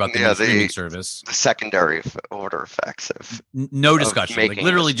talk about the streaming service. The secondary order effects of no discussion. Like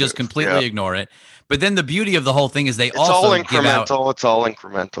literally just completely ignore it. But then the beauty of the whole thing is it's all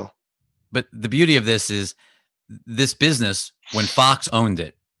incremental. But the beauty of this is this business, when Fox owned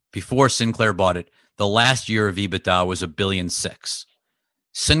it, before Sinclair bought it, the last year of EBITDA was $1.6 billion.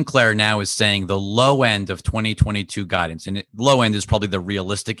 Sinclair now is saying the low end of 2022 guidance, and low end is probably the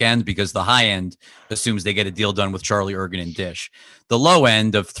realistic end because the high end assumes they get a deal done with Charlie Ergen and Dish. The low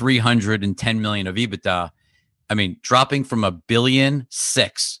end of $310 million of EBITDA, dropping from $1.6 billion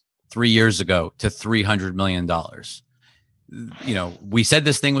 3 years ago to $300 million. We said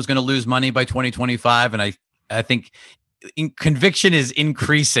this thing was going to lose money by 2025, and I think conviction is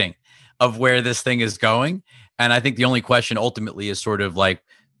increasing of where this thing is going. And I think the only question ultimately is sort of like,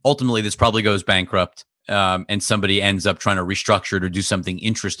 ultimately this probably goes bankrupt and somebody ends up trying to restructure it or do something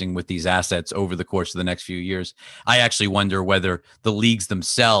interesting with these assets over the course of the next few years. I actually wonder whether the leagues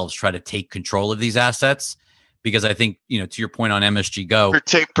themselves try to take control of these assets, because I think, to your point on MSG Go.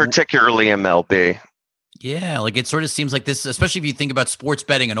 Particularly MLB. Yeah, like it sort of seems like this, especially if you think about sports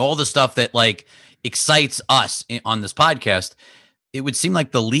betting and all the stuff that like excites us on this podcast, it would seem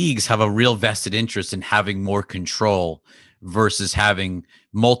like the leagues have a real vested interest in having more control versus having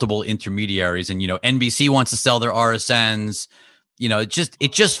multiple intermediaries. And, NBC wants to sell their RSNs,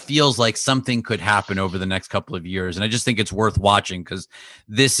 it just feels like something could happen over the next couple of years. And I just think it's worth watching because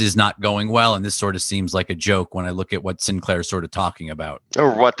this is not going well. And this sort of seems like a joke when I look at what Sinclair's sort of talking about.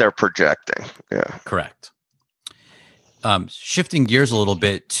 Or what they're projecting. Yeah. Correct. Shifting gears a little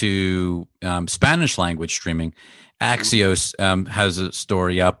bit to Spanish language streaming, Axios has a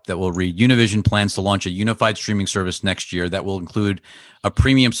story up that will read: Univision plans to launch a unified streaming service next year that will include a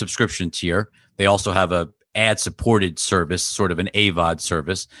premium subscription tier. They also have a ad-supported service, sort of an AVOD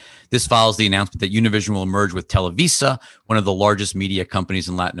service. This follows the announcement that Univision will merge with Televisa, one of the largest media companies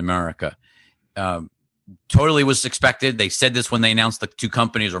in Latin America. Totally was expected. They said this when they announced the two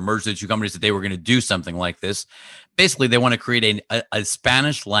companies or merged the two companies, that they were going to do something like this. Basically, they want to create a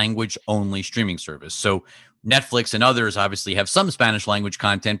Spanish language only streaming service. So Netflix and others obviously have some Spanish language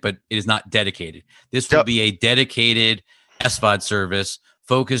content, but it is not dedicated. This will be a dedicated SVOD service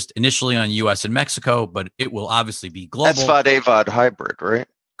focused initially on US and Mexico, but it will obviously be global. SVOD, AVOD hybrid, right?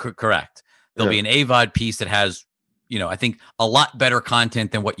 Correct. There'll be an AVOD piece that has, I think a lot better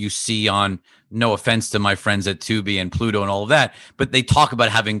content than what you see on, no offense to my friends at Tubi and Pluto and all of that, but they talk about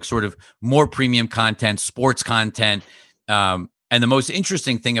having sort of more premium content, sports content. And the most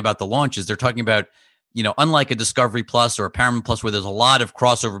interesting thing about the launch is they're talking about, unlike a Discovery Plus or a Paramount Plus, where there's a lot of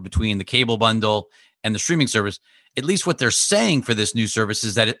crossover between the cable bundle and the streaming service, at least what they're saying for this new service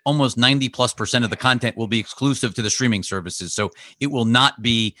is that almost 90+% of the content will be exclusive to the streaming services. So it will not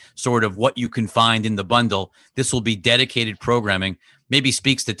be sort of what you can find in the bundle. This will be dedicated programming. Maybe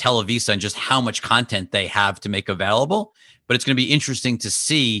speaks to Televisa and just how much content they have to make available. But it's going to be interesting to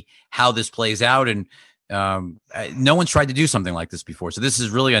see how this plays out. And no one's tried to do something like this before. So this is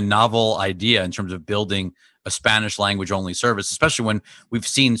really a novel idea in terms of building a Spanish language only service, especially when we've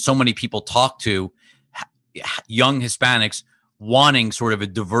seen so many people talk to young Hispanics wanting sort of a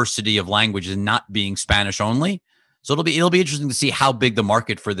diversity of languages and not being Spanish only. So it'll be interesting to see how big the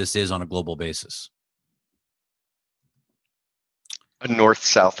market for this is on a global basis. A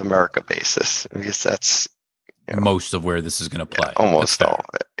North-South America basis. I guess that's most of where this is going to play. Yeah, almost all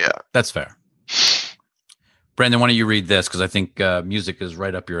of it. Yeah. That's fair. Brandon, why don't you read this? Because I think music is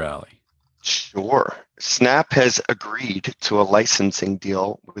right up your alley. Sure. Snap has agreed to a licensing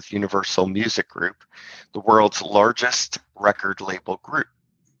deal with Universal Music Group, the world's largest record label group.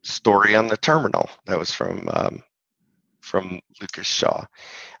 Story on the terminal. That was from Lucas Shaw.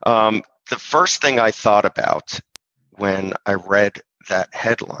 The first thing I thought about when I read that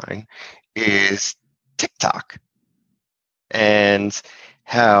headline is TikTok and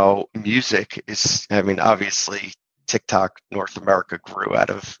how music is, obviously TikTok North America grew out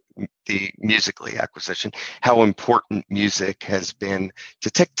of the Musical.ly acquisition, how important music has been to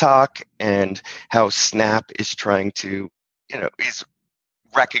TikTok and how Snap is trying to, is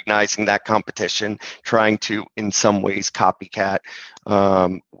recognizing that competition, trying to in some ways copycat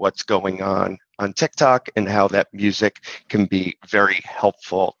what's going on TikTok and how that music can be very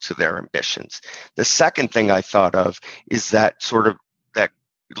helpful to their ambitions. The second thing I thought of is that sort of that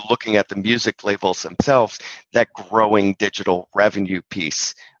looking at the music labels themselves, that growing digital revenue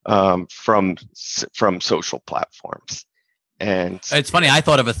piece from social platforms. And it's funny, I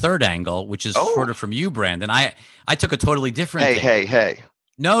thought of a third angle, which is sort of from you, Brandon. I took a totally different Hey.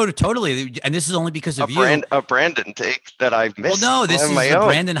 No, totally. And this is only because of a Brandon take that I've missed. Well, no, this is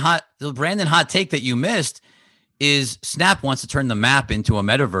the Brandon hot take that you missed is Snap wants to turn the map into a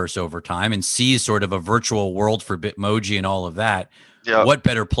metaverse over time and sees sort of a virtual world for Bitmoji and all of that. Yep. What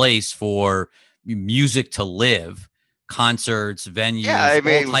better place for music to live, concerts, venues,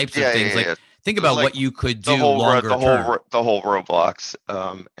 all types of things. Think about what you could do longer term. The whole Roblox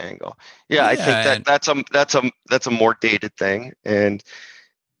angle. Yeah, I think that's a more dated thing, and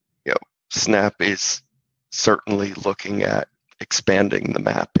Snap is certainly looking at expanding the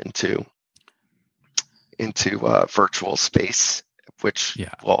map into virtual space, which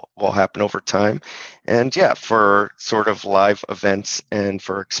will happen over time. And for sort of live events and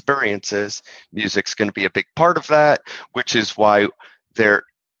for experiences, music's going to be a big part of that, which is why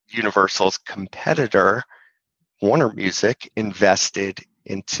Universal's competitor, Warner Music, invested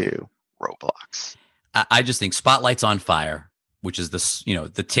into Roblox. I just think Spotlight's on fire, which is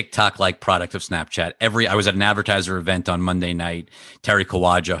the TikTok-like product of Snapchat. I was at an advertiser event on Monday night. Terry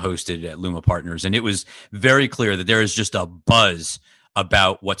Kawaja hosted at Luma Partners, and it was very clear that there is just a buzz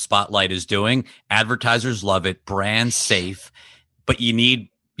about what Spotlight is doing. Advertisers love it, brand safe, but you need,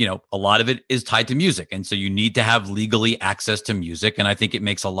 a lot of it is tied to music. And so you need to have legally access to music. And I think it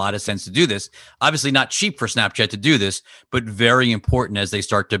makes a lot of sense to do this. Obviously not cheap for Snapchat to do this, but very important as they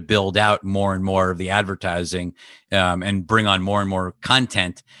start to build out more and more of the advertising and bring on more and more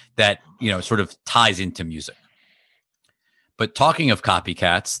content that, sort of ties into music. But talking of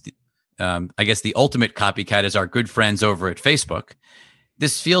copycats, I guess the ultimate copycat is our good friends over at Facebook.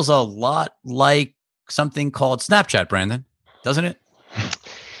 This feels a lot like something called Snapchat, Brandon, doesn't it?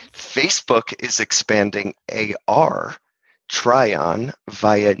 Facebook is expanding AR try-on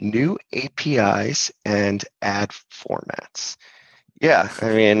via new APIs and ad formats. Yeah,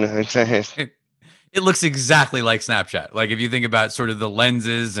 I mean, it looks exactly like Snapchat. Like if you think about sort of the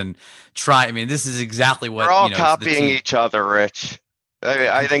lenses and this is exactly what we're all copying each other, Rich.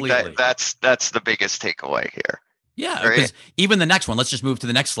 I think that's the biggest takeaway here. Yeah, because even the next one, let's just move to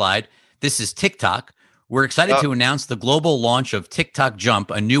the next slide. This is TikTok. We're excited to announce the global launch of TikTok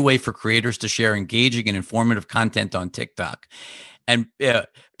Jump, a new way for creators to share engaging and informative content on TikTok. And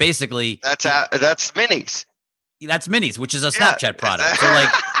basically, that's Minis. That's Minis, which is a Snapchat product. So like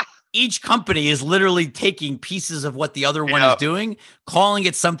each company is literally taking pieces of what the other one is doing, calling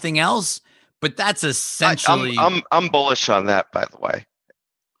it something else. But that's essentially. I'm bullish on that, by the way.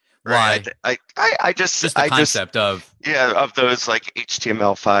 Why? I just the concept of those like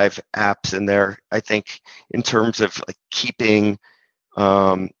HTML5 apps in there. I think in terms of like keeping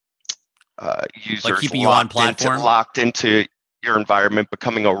users like keeping you on platform, locked into your environment,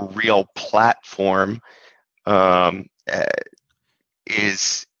 becoming a real platform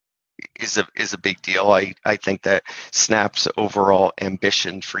is a big deal. I think that Snap's overall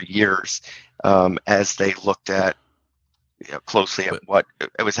ambition for years, as they looked at closely at what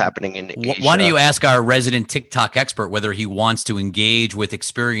was happening in Asia. Why don't you ask our resident TikTok expert whether he wants to engage with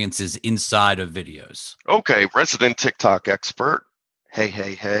experiences inside of videos? Okay, resident TikTok expert.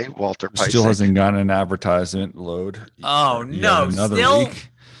 Hey, Walter Piecyk. Still hasn't gotten an advertisement load. Oh no, another still? week.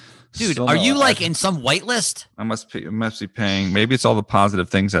 Dude, are you like in some whitelist? I must be paying. Maybe it's all the positive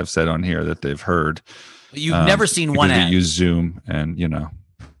things I've said on here that they've heard. You've never seen one ad. They use Zoom, and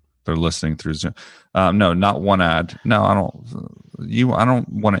they're listening through Zoom. No, not one ad. No, I don't. I don't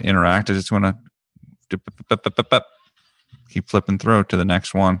want to interact. I just want to keep flipping through to the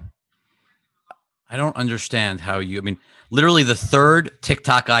next one. I don't understand how you. I mean, literally, the third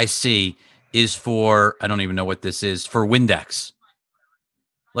TikTok I see is for. I don't even know what this is for Windex.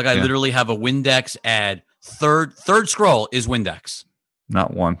 Like I literally have a Windex ad. Third scroll is Windex.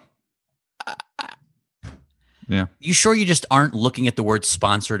 Not one. Yeah. You sure you just aren't looking at the word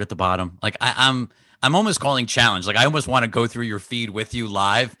sponsored at the bottom? Like I'm almost calling challenge. Like I almost want to go through your feed with you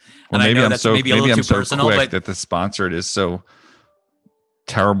live. Well, and I know that's maybe a little too personal, quick but that the sponsored is so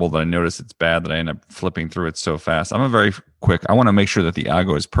terrible that I notice it's bad that I end up flipping through it so fast. I'm a very quick. I want to make sure that the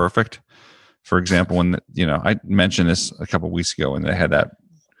algo is perfect. For example, when I mentioned this a couple of weeks ago when they had that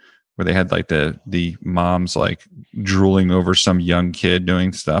where they had like the moms like drooling over some young kid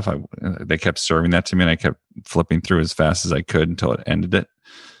doing stuff. They kept serving that to me and I kept flipping through as fast as I could until it ended it.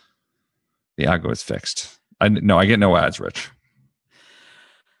 The algo is fixed. I get no ads, Rich.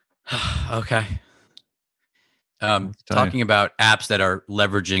 Okay. Talking about apps that are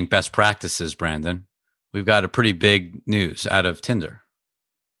leveraging best practices, Brandon, we've got a pretty big news out of Tinder.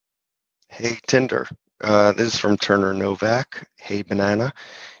 Hey, Tinder. This is from Turner Novak. Hey, Banana.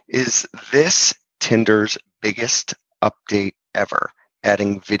 Is this Tinder's biggest update ever?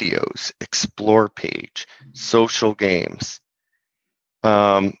 Adding videos, explore page, social games.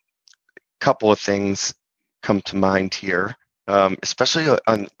 Couple of things come to mind here, especially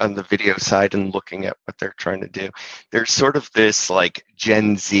on the video side and looking at what they're trying to do. There's sort of this like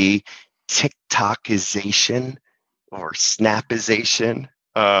Gen Z TikTokization or Snapization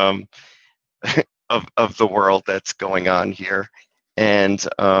of the world that's going on here. And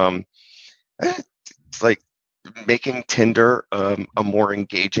it's like making Tinder a more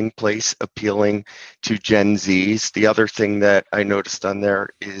engaging place, appealing to Gen Zs. The other thing that I noticed on there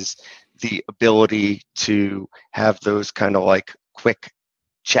is the ability to have those kind of like quick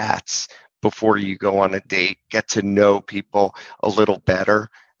chats before you go on a date, get to know people a little better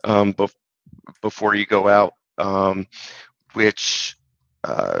before you go out, which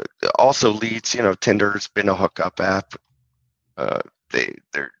also leads, Tinder's been a hookup app.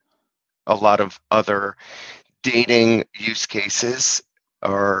 There a lot of other dating use cases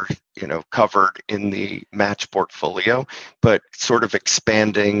are covered in the Match portfolio, but sort of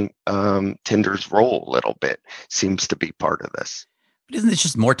expanding Tinder's role a little bit seems to be part of this. But isn't this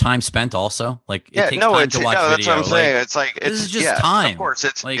just more time spent also? Like it takes time to watch video. That's what I'm saying. This is just time. Of course,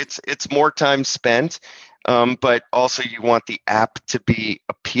 it's more time spent, but also you want the app to be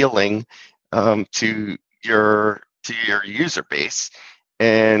appealing to your user base.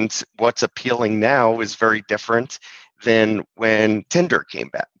 And what's appealing now is very different than when Tinder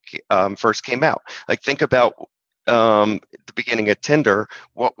first came out. Like think about the beginning of Tinder.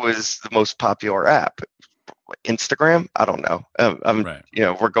 What was the most popular app? Instagram. I don't know. Right.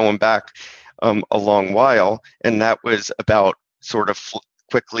 We're going back a long while, and that was about sort of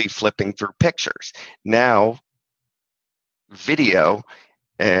quickly flipping through pictures. Now, video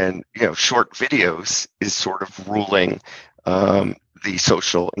and short videos is sort of ruling the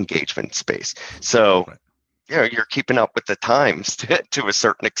social engagement space. So, you're keeping up with the times to a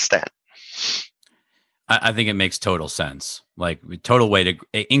certain extent. I think it makes total sense. Like total way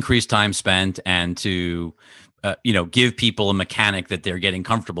to increase time spent and to, give people a mechanic that they're getting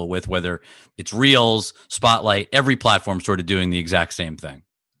comfortable with, whether it's Reels, Spotlight, every platform sort of doing the exact same thing.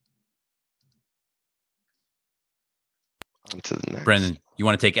 On to the next. Brendan, you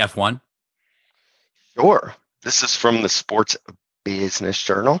want to take F1? Sure. This is from the Sports Business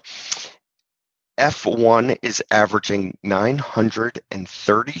Journal. F1 is averaging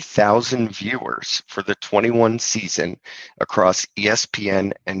 930,000 viewers for the 21 season across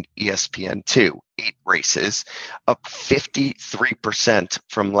ESPN and ESPN2, 8 races, up 53%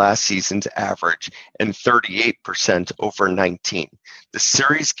 from last season's average and 38% over 19. The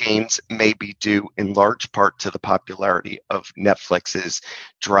series gains may be due in large part to the popularity of Netflix's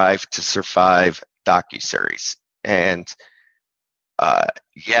Drive to Survive docuseries. And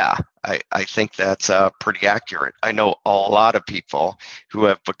I think that's pretty accurate. I know a lot of people who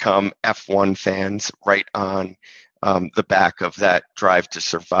have become F1 fans right on the back of that Drive to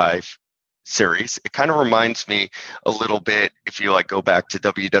Survive series. It kind of reminds me a little bit, if you go back to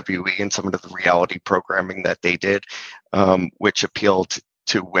WWE and some of the reality programming that they did, which appealed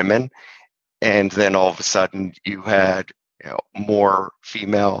to women. And then all of a sudden you had more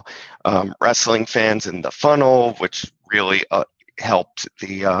female wrestling fans in the funnel, which really helped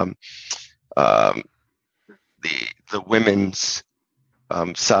the women's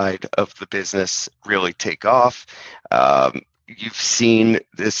side of the business really take off. You've seen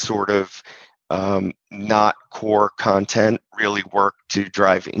this sort of not core content really work to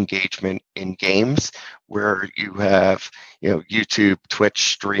drive engagement in games, where you have YouTube,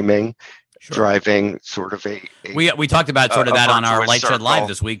 Twitch streaming. Sure. Driving sort of we talked about sort of that on our Light Shed Live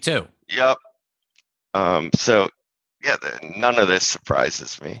this week too. Yep. None of this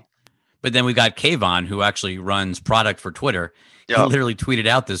surprises me. But then we got Kayvon, who actually runs product for Twitter. Yep. He literally tweeted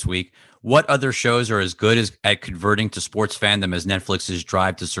out this week, what other shows are as good at converting to sports fandom as Netflix's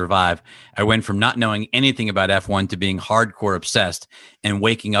Drive to Survive? I went from not knowing anything about F1 to being hardcore obsessed and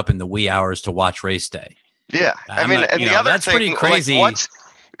waking up in the wee hours to watch race day. Yeah. I mean, the other that's thing, pretty crazy.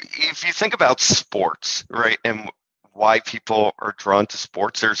 If you think about sports, right, and why people are drawn to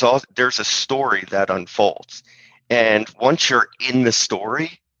sports, there's a story that unfolds. And once you're in the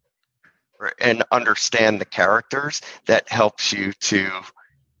story and understand the characters, that helps you to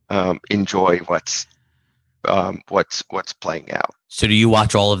enjoy what's playing out. So do you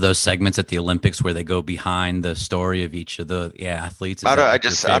watch all of those segments at the Olympics where they go behind the story of each of the athletes? I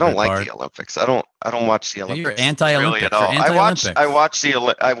don't like the Olympics. I don't watch the Olympics. You're anti-Olympic. Really at all. I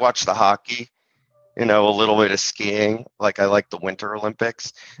watch the hockey. A little bit of skiing. I like the Winter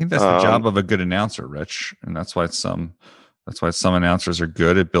Olympics. I think that's the job of a good announcer, Rich, and that's why some announcers are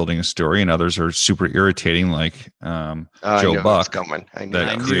good at building a story, and others are super irritating, like Joe Buck. I knew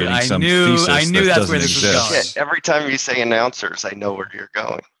that's where this was going. Shit, every time you say announcers, I know where you're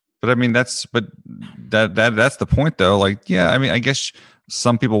going. But I mean, that's the point, though. I guess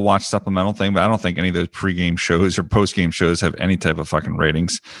some people watch supplemental thing, but I don't think any of those pregame shows or postgame shows have any type of fucking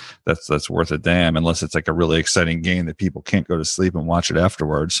ratings that's worth a damn, unless it's a really exciting game that people can't go to sleep and watch it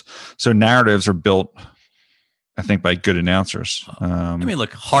afterwards. So narratives are built, I think, by good announcers.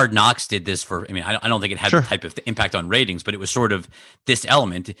 Look, Hard Knocks did this for. I don't think it had the type of impact on ratings, but it was sort of this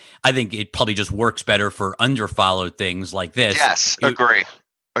element. I think it probably just works better for underfollowed things like this. Yes, agree,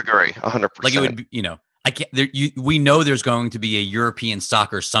 100%. Like it would, I can't. We know there's going to be a European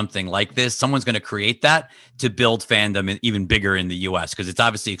soccer something like this. Someone's going to create that to build fandom even bigger in the U.S. because it's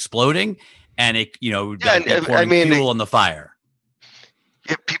obviously exploding, and it pouring fuel on the fire.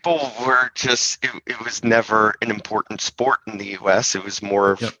 Yeah, people were just. It was never an important sport in the U.S. It was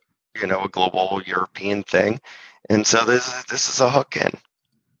more of a global European thing, and so this is a hook in.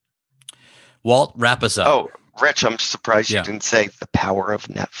 Walt, wrap us up. Oh, Rich, I'm surprised you didn't say the power of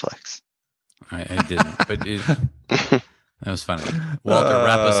Netflix. I didn't, but that was funny. Walter,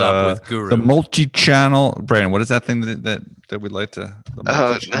 wrap us up with Guru. The multi-channel, Brandon, what is that thing that we'd like to?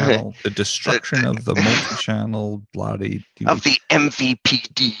 The destruction of the multi-channel bloody of the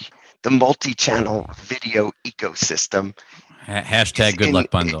MVPD, the multi-channel video ecosystem. Hashtag good luck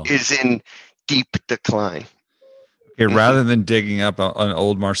bundle is in deep decline. Okay, rather than digging up an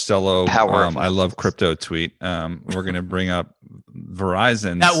old Marcello I love crypto tweet, we're going to bring up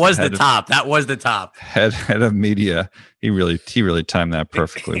Verizon. That was the top. That was the top. Head of media. He really timed that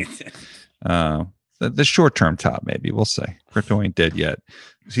perfectly. The short-term top, maybe. We'll say. Crypto ain't dead yet.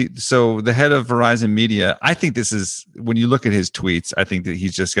 So the head of Verizon Media, I think this is, when you look at his tweets, I think that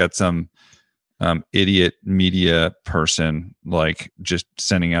he's just got some idiot media person, like just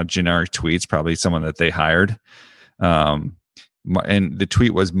sending out generic tweets, probably someone that they hired. And the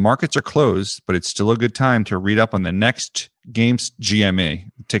tweet was, markets are closed, but it's still a good time to read up on the next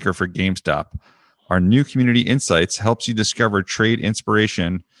GME, ticker for GameStop. Our new community insights helps you discover trade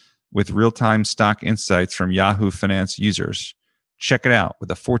inspiration with real-time stock insights from Yahoo Finance users. Check it out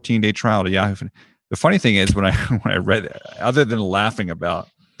with a 14-day trial to Yahoo. The funny thing is, when I read it, other than laughing about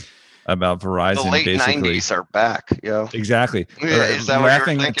Verizon, the late basically 90s are back. Yeah, exactly. Is that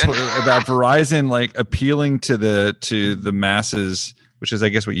laughing what you're thinking? about Verizon, like appealing to the masses, which is, I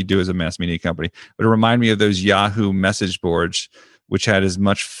guess, what you do as a mass media company. But it reminded me of those Yahoo message boards, which had as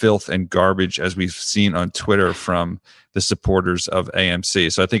much filth and garbage as we've seen on Twitter from the supporters of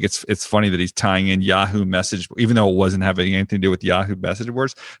AMC. So I think it's funny that he's tying in Yahoo message, even though it wasn't having anything to do with Yahoo message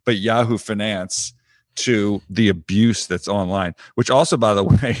boards, but Yahoo Finance to the abuse that's online. Which also, by the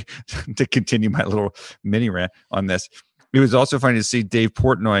way, to continue my little mini rant on this, it was also funny to see Dave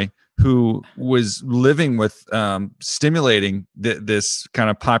Portnoy, who was living with stimulating this kind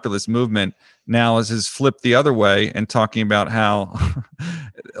of populist movement, now has flipped the other way and talking about how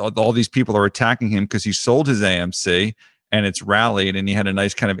all these people are attacking him because he sold his AMC and it's rallied, and he had a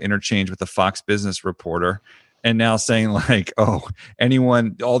nice kind of interchange with the Fox Business reporter, and now saying like, oh,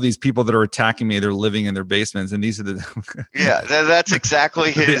 all these people that are attacking me, they're living in their basements, and these are the yeah, that's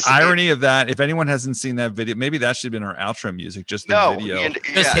exactly his. The irony of that. If anyone hasn't seen that video, maybe that should have been our outro music. Just the video,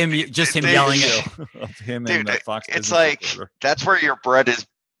 just him yelling of him dude, and Fox. It's Business like reporter. That's where your bread is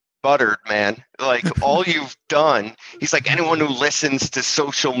buttered, man. Like all you've done. He's like, anyone who listens to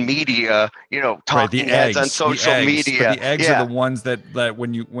social media, talking heads on social media. But the eggs are the ones that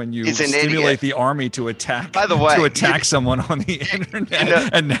when you stimulate the army to attack. By the way, someone on the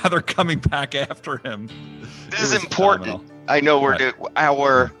internet, and now they're coming back after him. This is important. Phenomenal. I know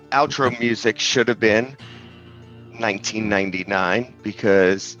our outro music should have been 1999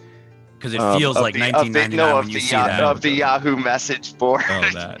 because it feels like 1999 when you see that. Of the Yahoo message board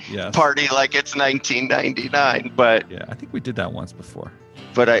party, like it's 1999. But yeah, I think we did that once before.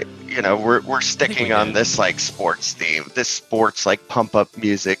 But we're sticking on this like sports theme, this sports like pump up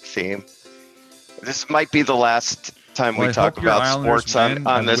music theme. This might be the last time we talk about sports on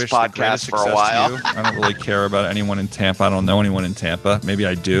this podcast for a while. I don't really care about anyone in Tampa. I don't know anyone in Tampa. Maybe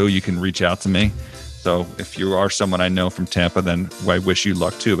I do. You can reach out to me. So if you are someone I know from Tampa, then I wish you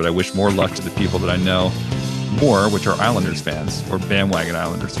luck too. But I wish more luck to the people that I know more, which are Islanders fans or bandwagon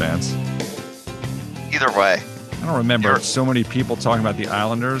Islanders fans. Either way. I don't remember so many people talking about the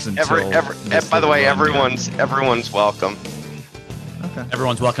Islanders until. By the way, everyone's welcome. Okay.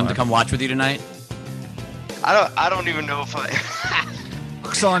 Everyone's welcome to come watch with you tonight. I don't even know if I'm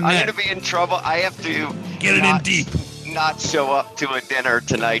going to be in trouble. I have to get it in deep. Not show up to a dinner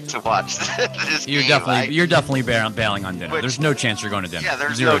tonight to watch this you're game. You're definitely bailing on dinner. There's no chance you're going to dinner. Yeah,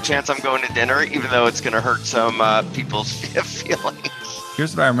 there's no chance I'm going to dinner, even though it's going to hurt some people's feelings.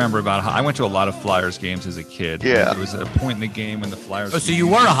 Here's what I remember about I went to a lot of Flyers games as a kid. Yeah. There was a point in the game when the Flyers. Oh, so you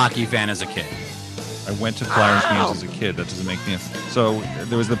were a hockey fan as a kid? I went to Flyers games as a kid. That doesn't make me. So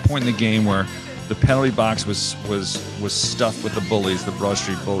there was the point in the game where the penalty box was stuffed with the bullies, the Broad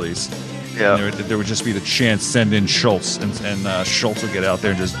Street bullies. Yeah. There would just be the chance, send in Schultz, and Schultz would get out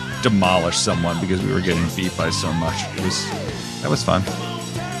there and just demolish someone because we were getting beat by so much. That was fun.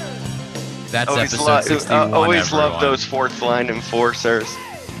 That's episode 61. Always love those fourth line enforcers.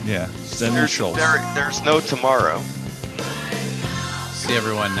 Yeah, send in Schultz. There's no tomorrow. See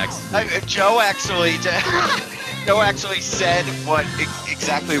everyone next week. Joe actually said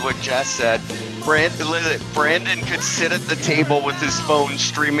exactly what Jess said. Brandon could sit at the table with his phone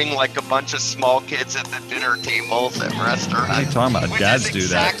streaming like a bunch of small kids at the dinner tables at restaurants. What are you talking about? Dads do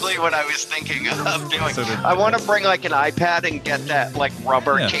that. Exactly what I was thinking of doing. I want to bring like an iPad and get that like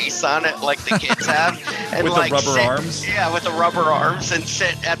rubber case on it like the kids have. And with like the rubber arms? Yeah, with the rubber arms, and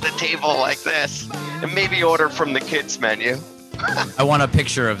sit at the table like this. And maybe order from the kids menu. I want a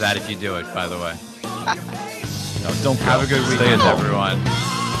picture of that if you do it, by the way. No, don't have a good weekend, everyone.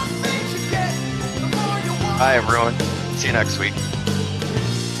 Bye, everyone. See you next week.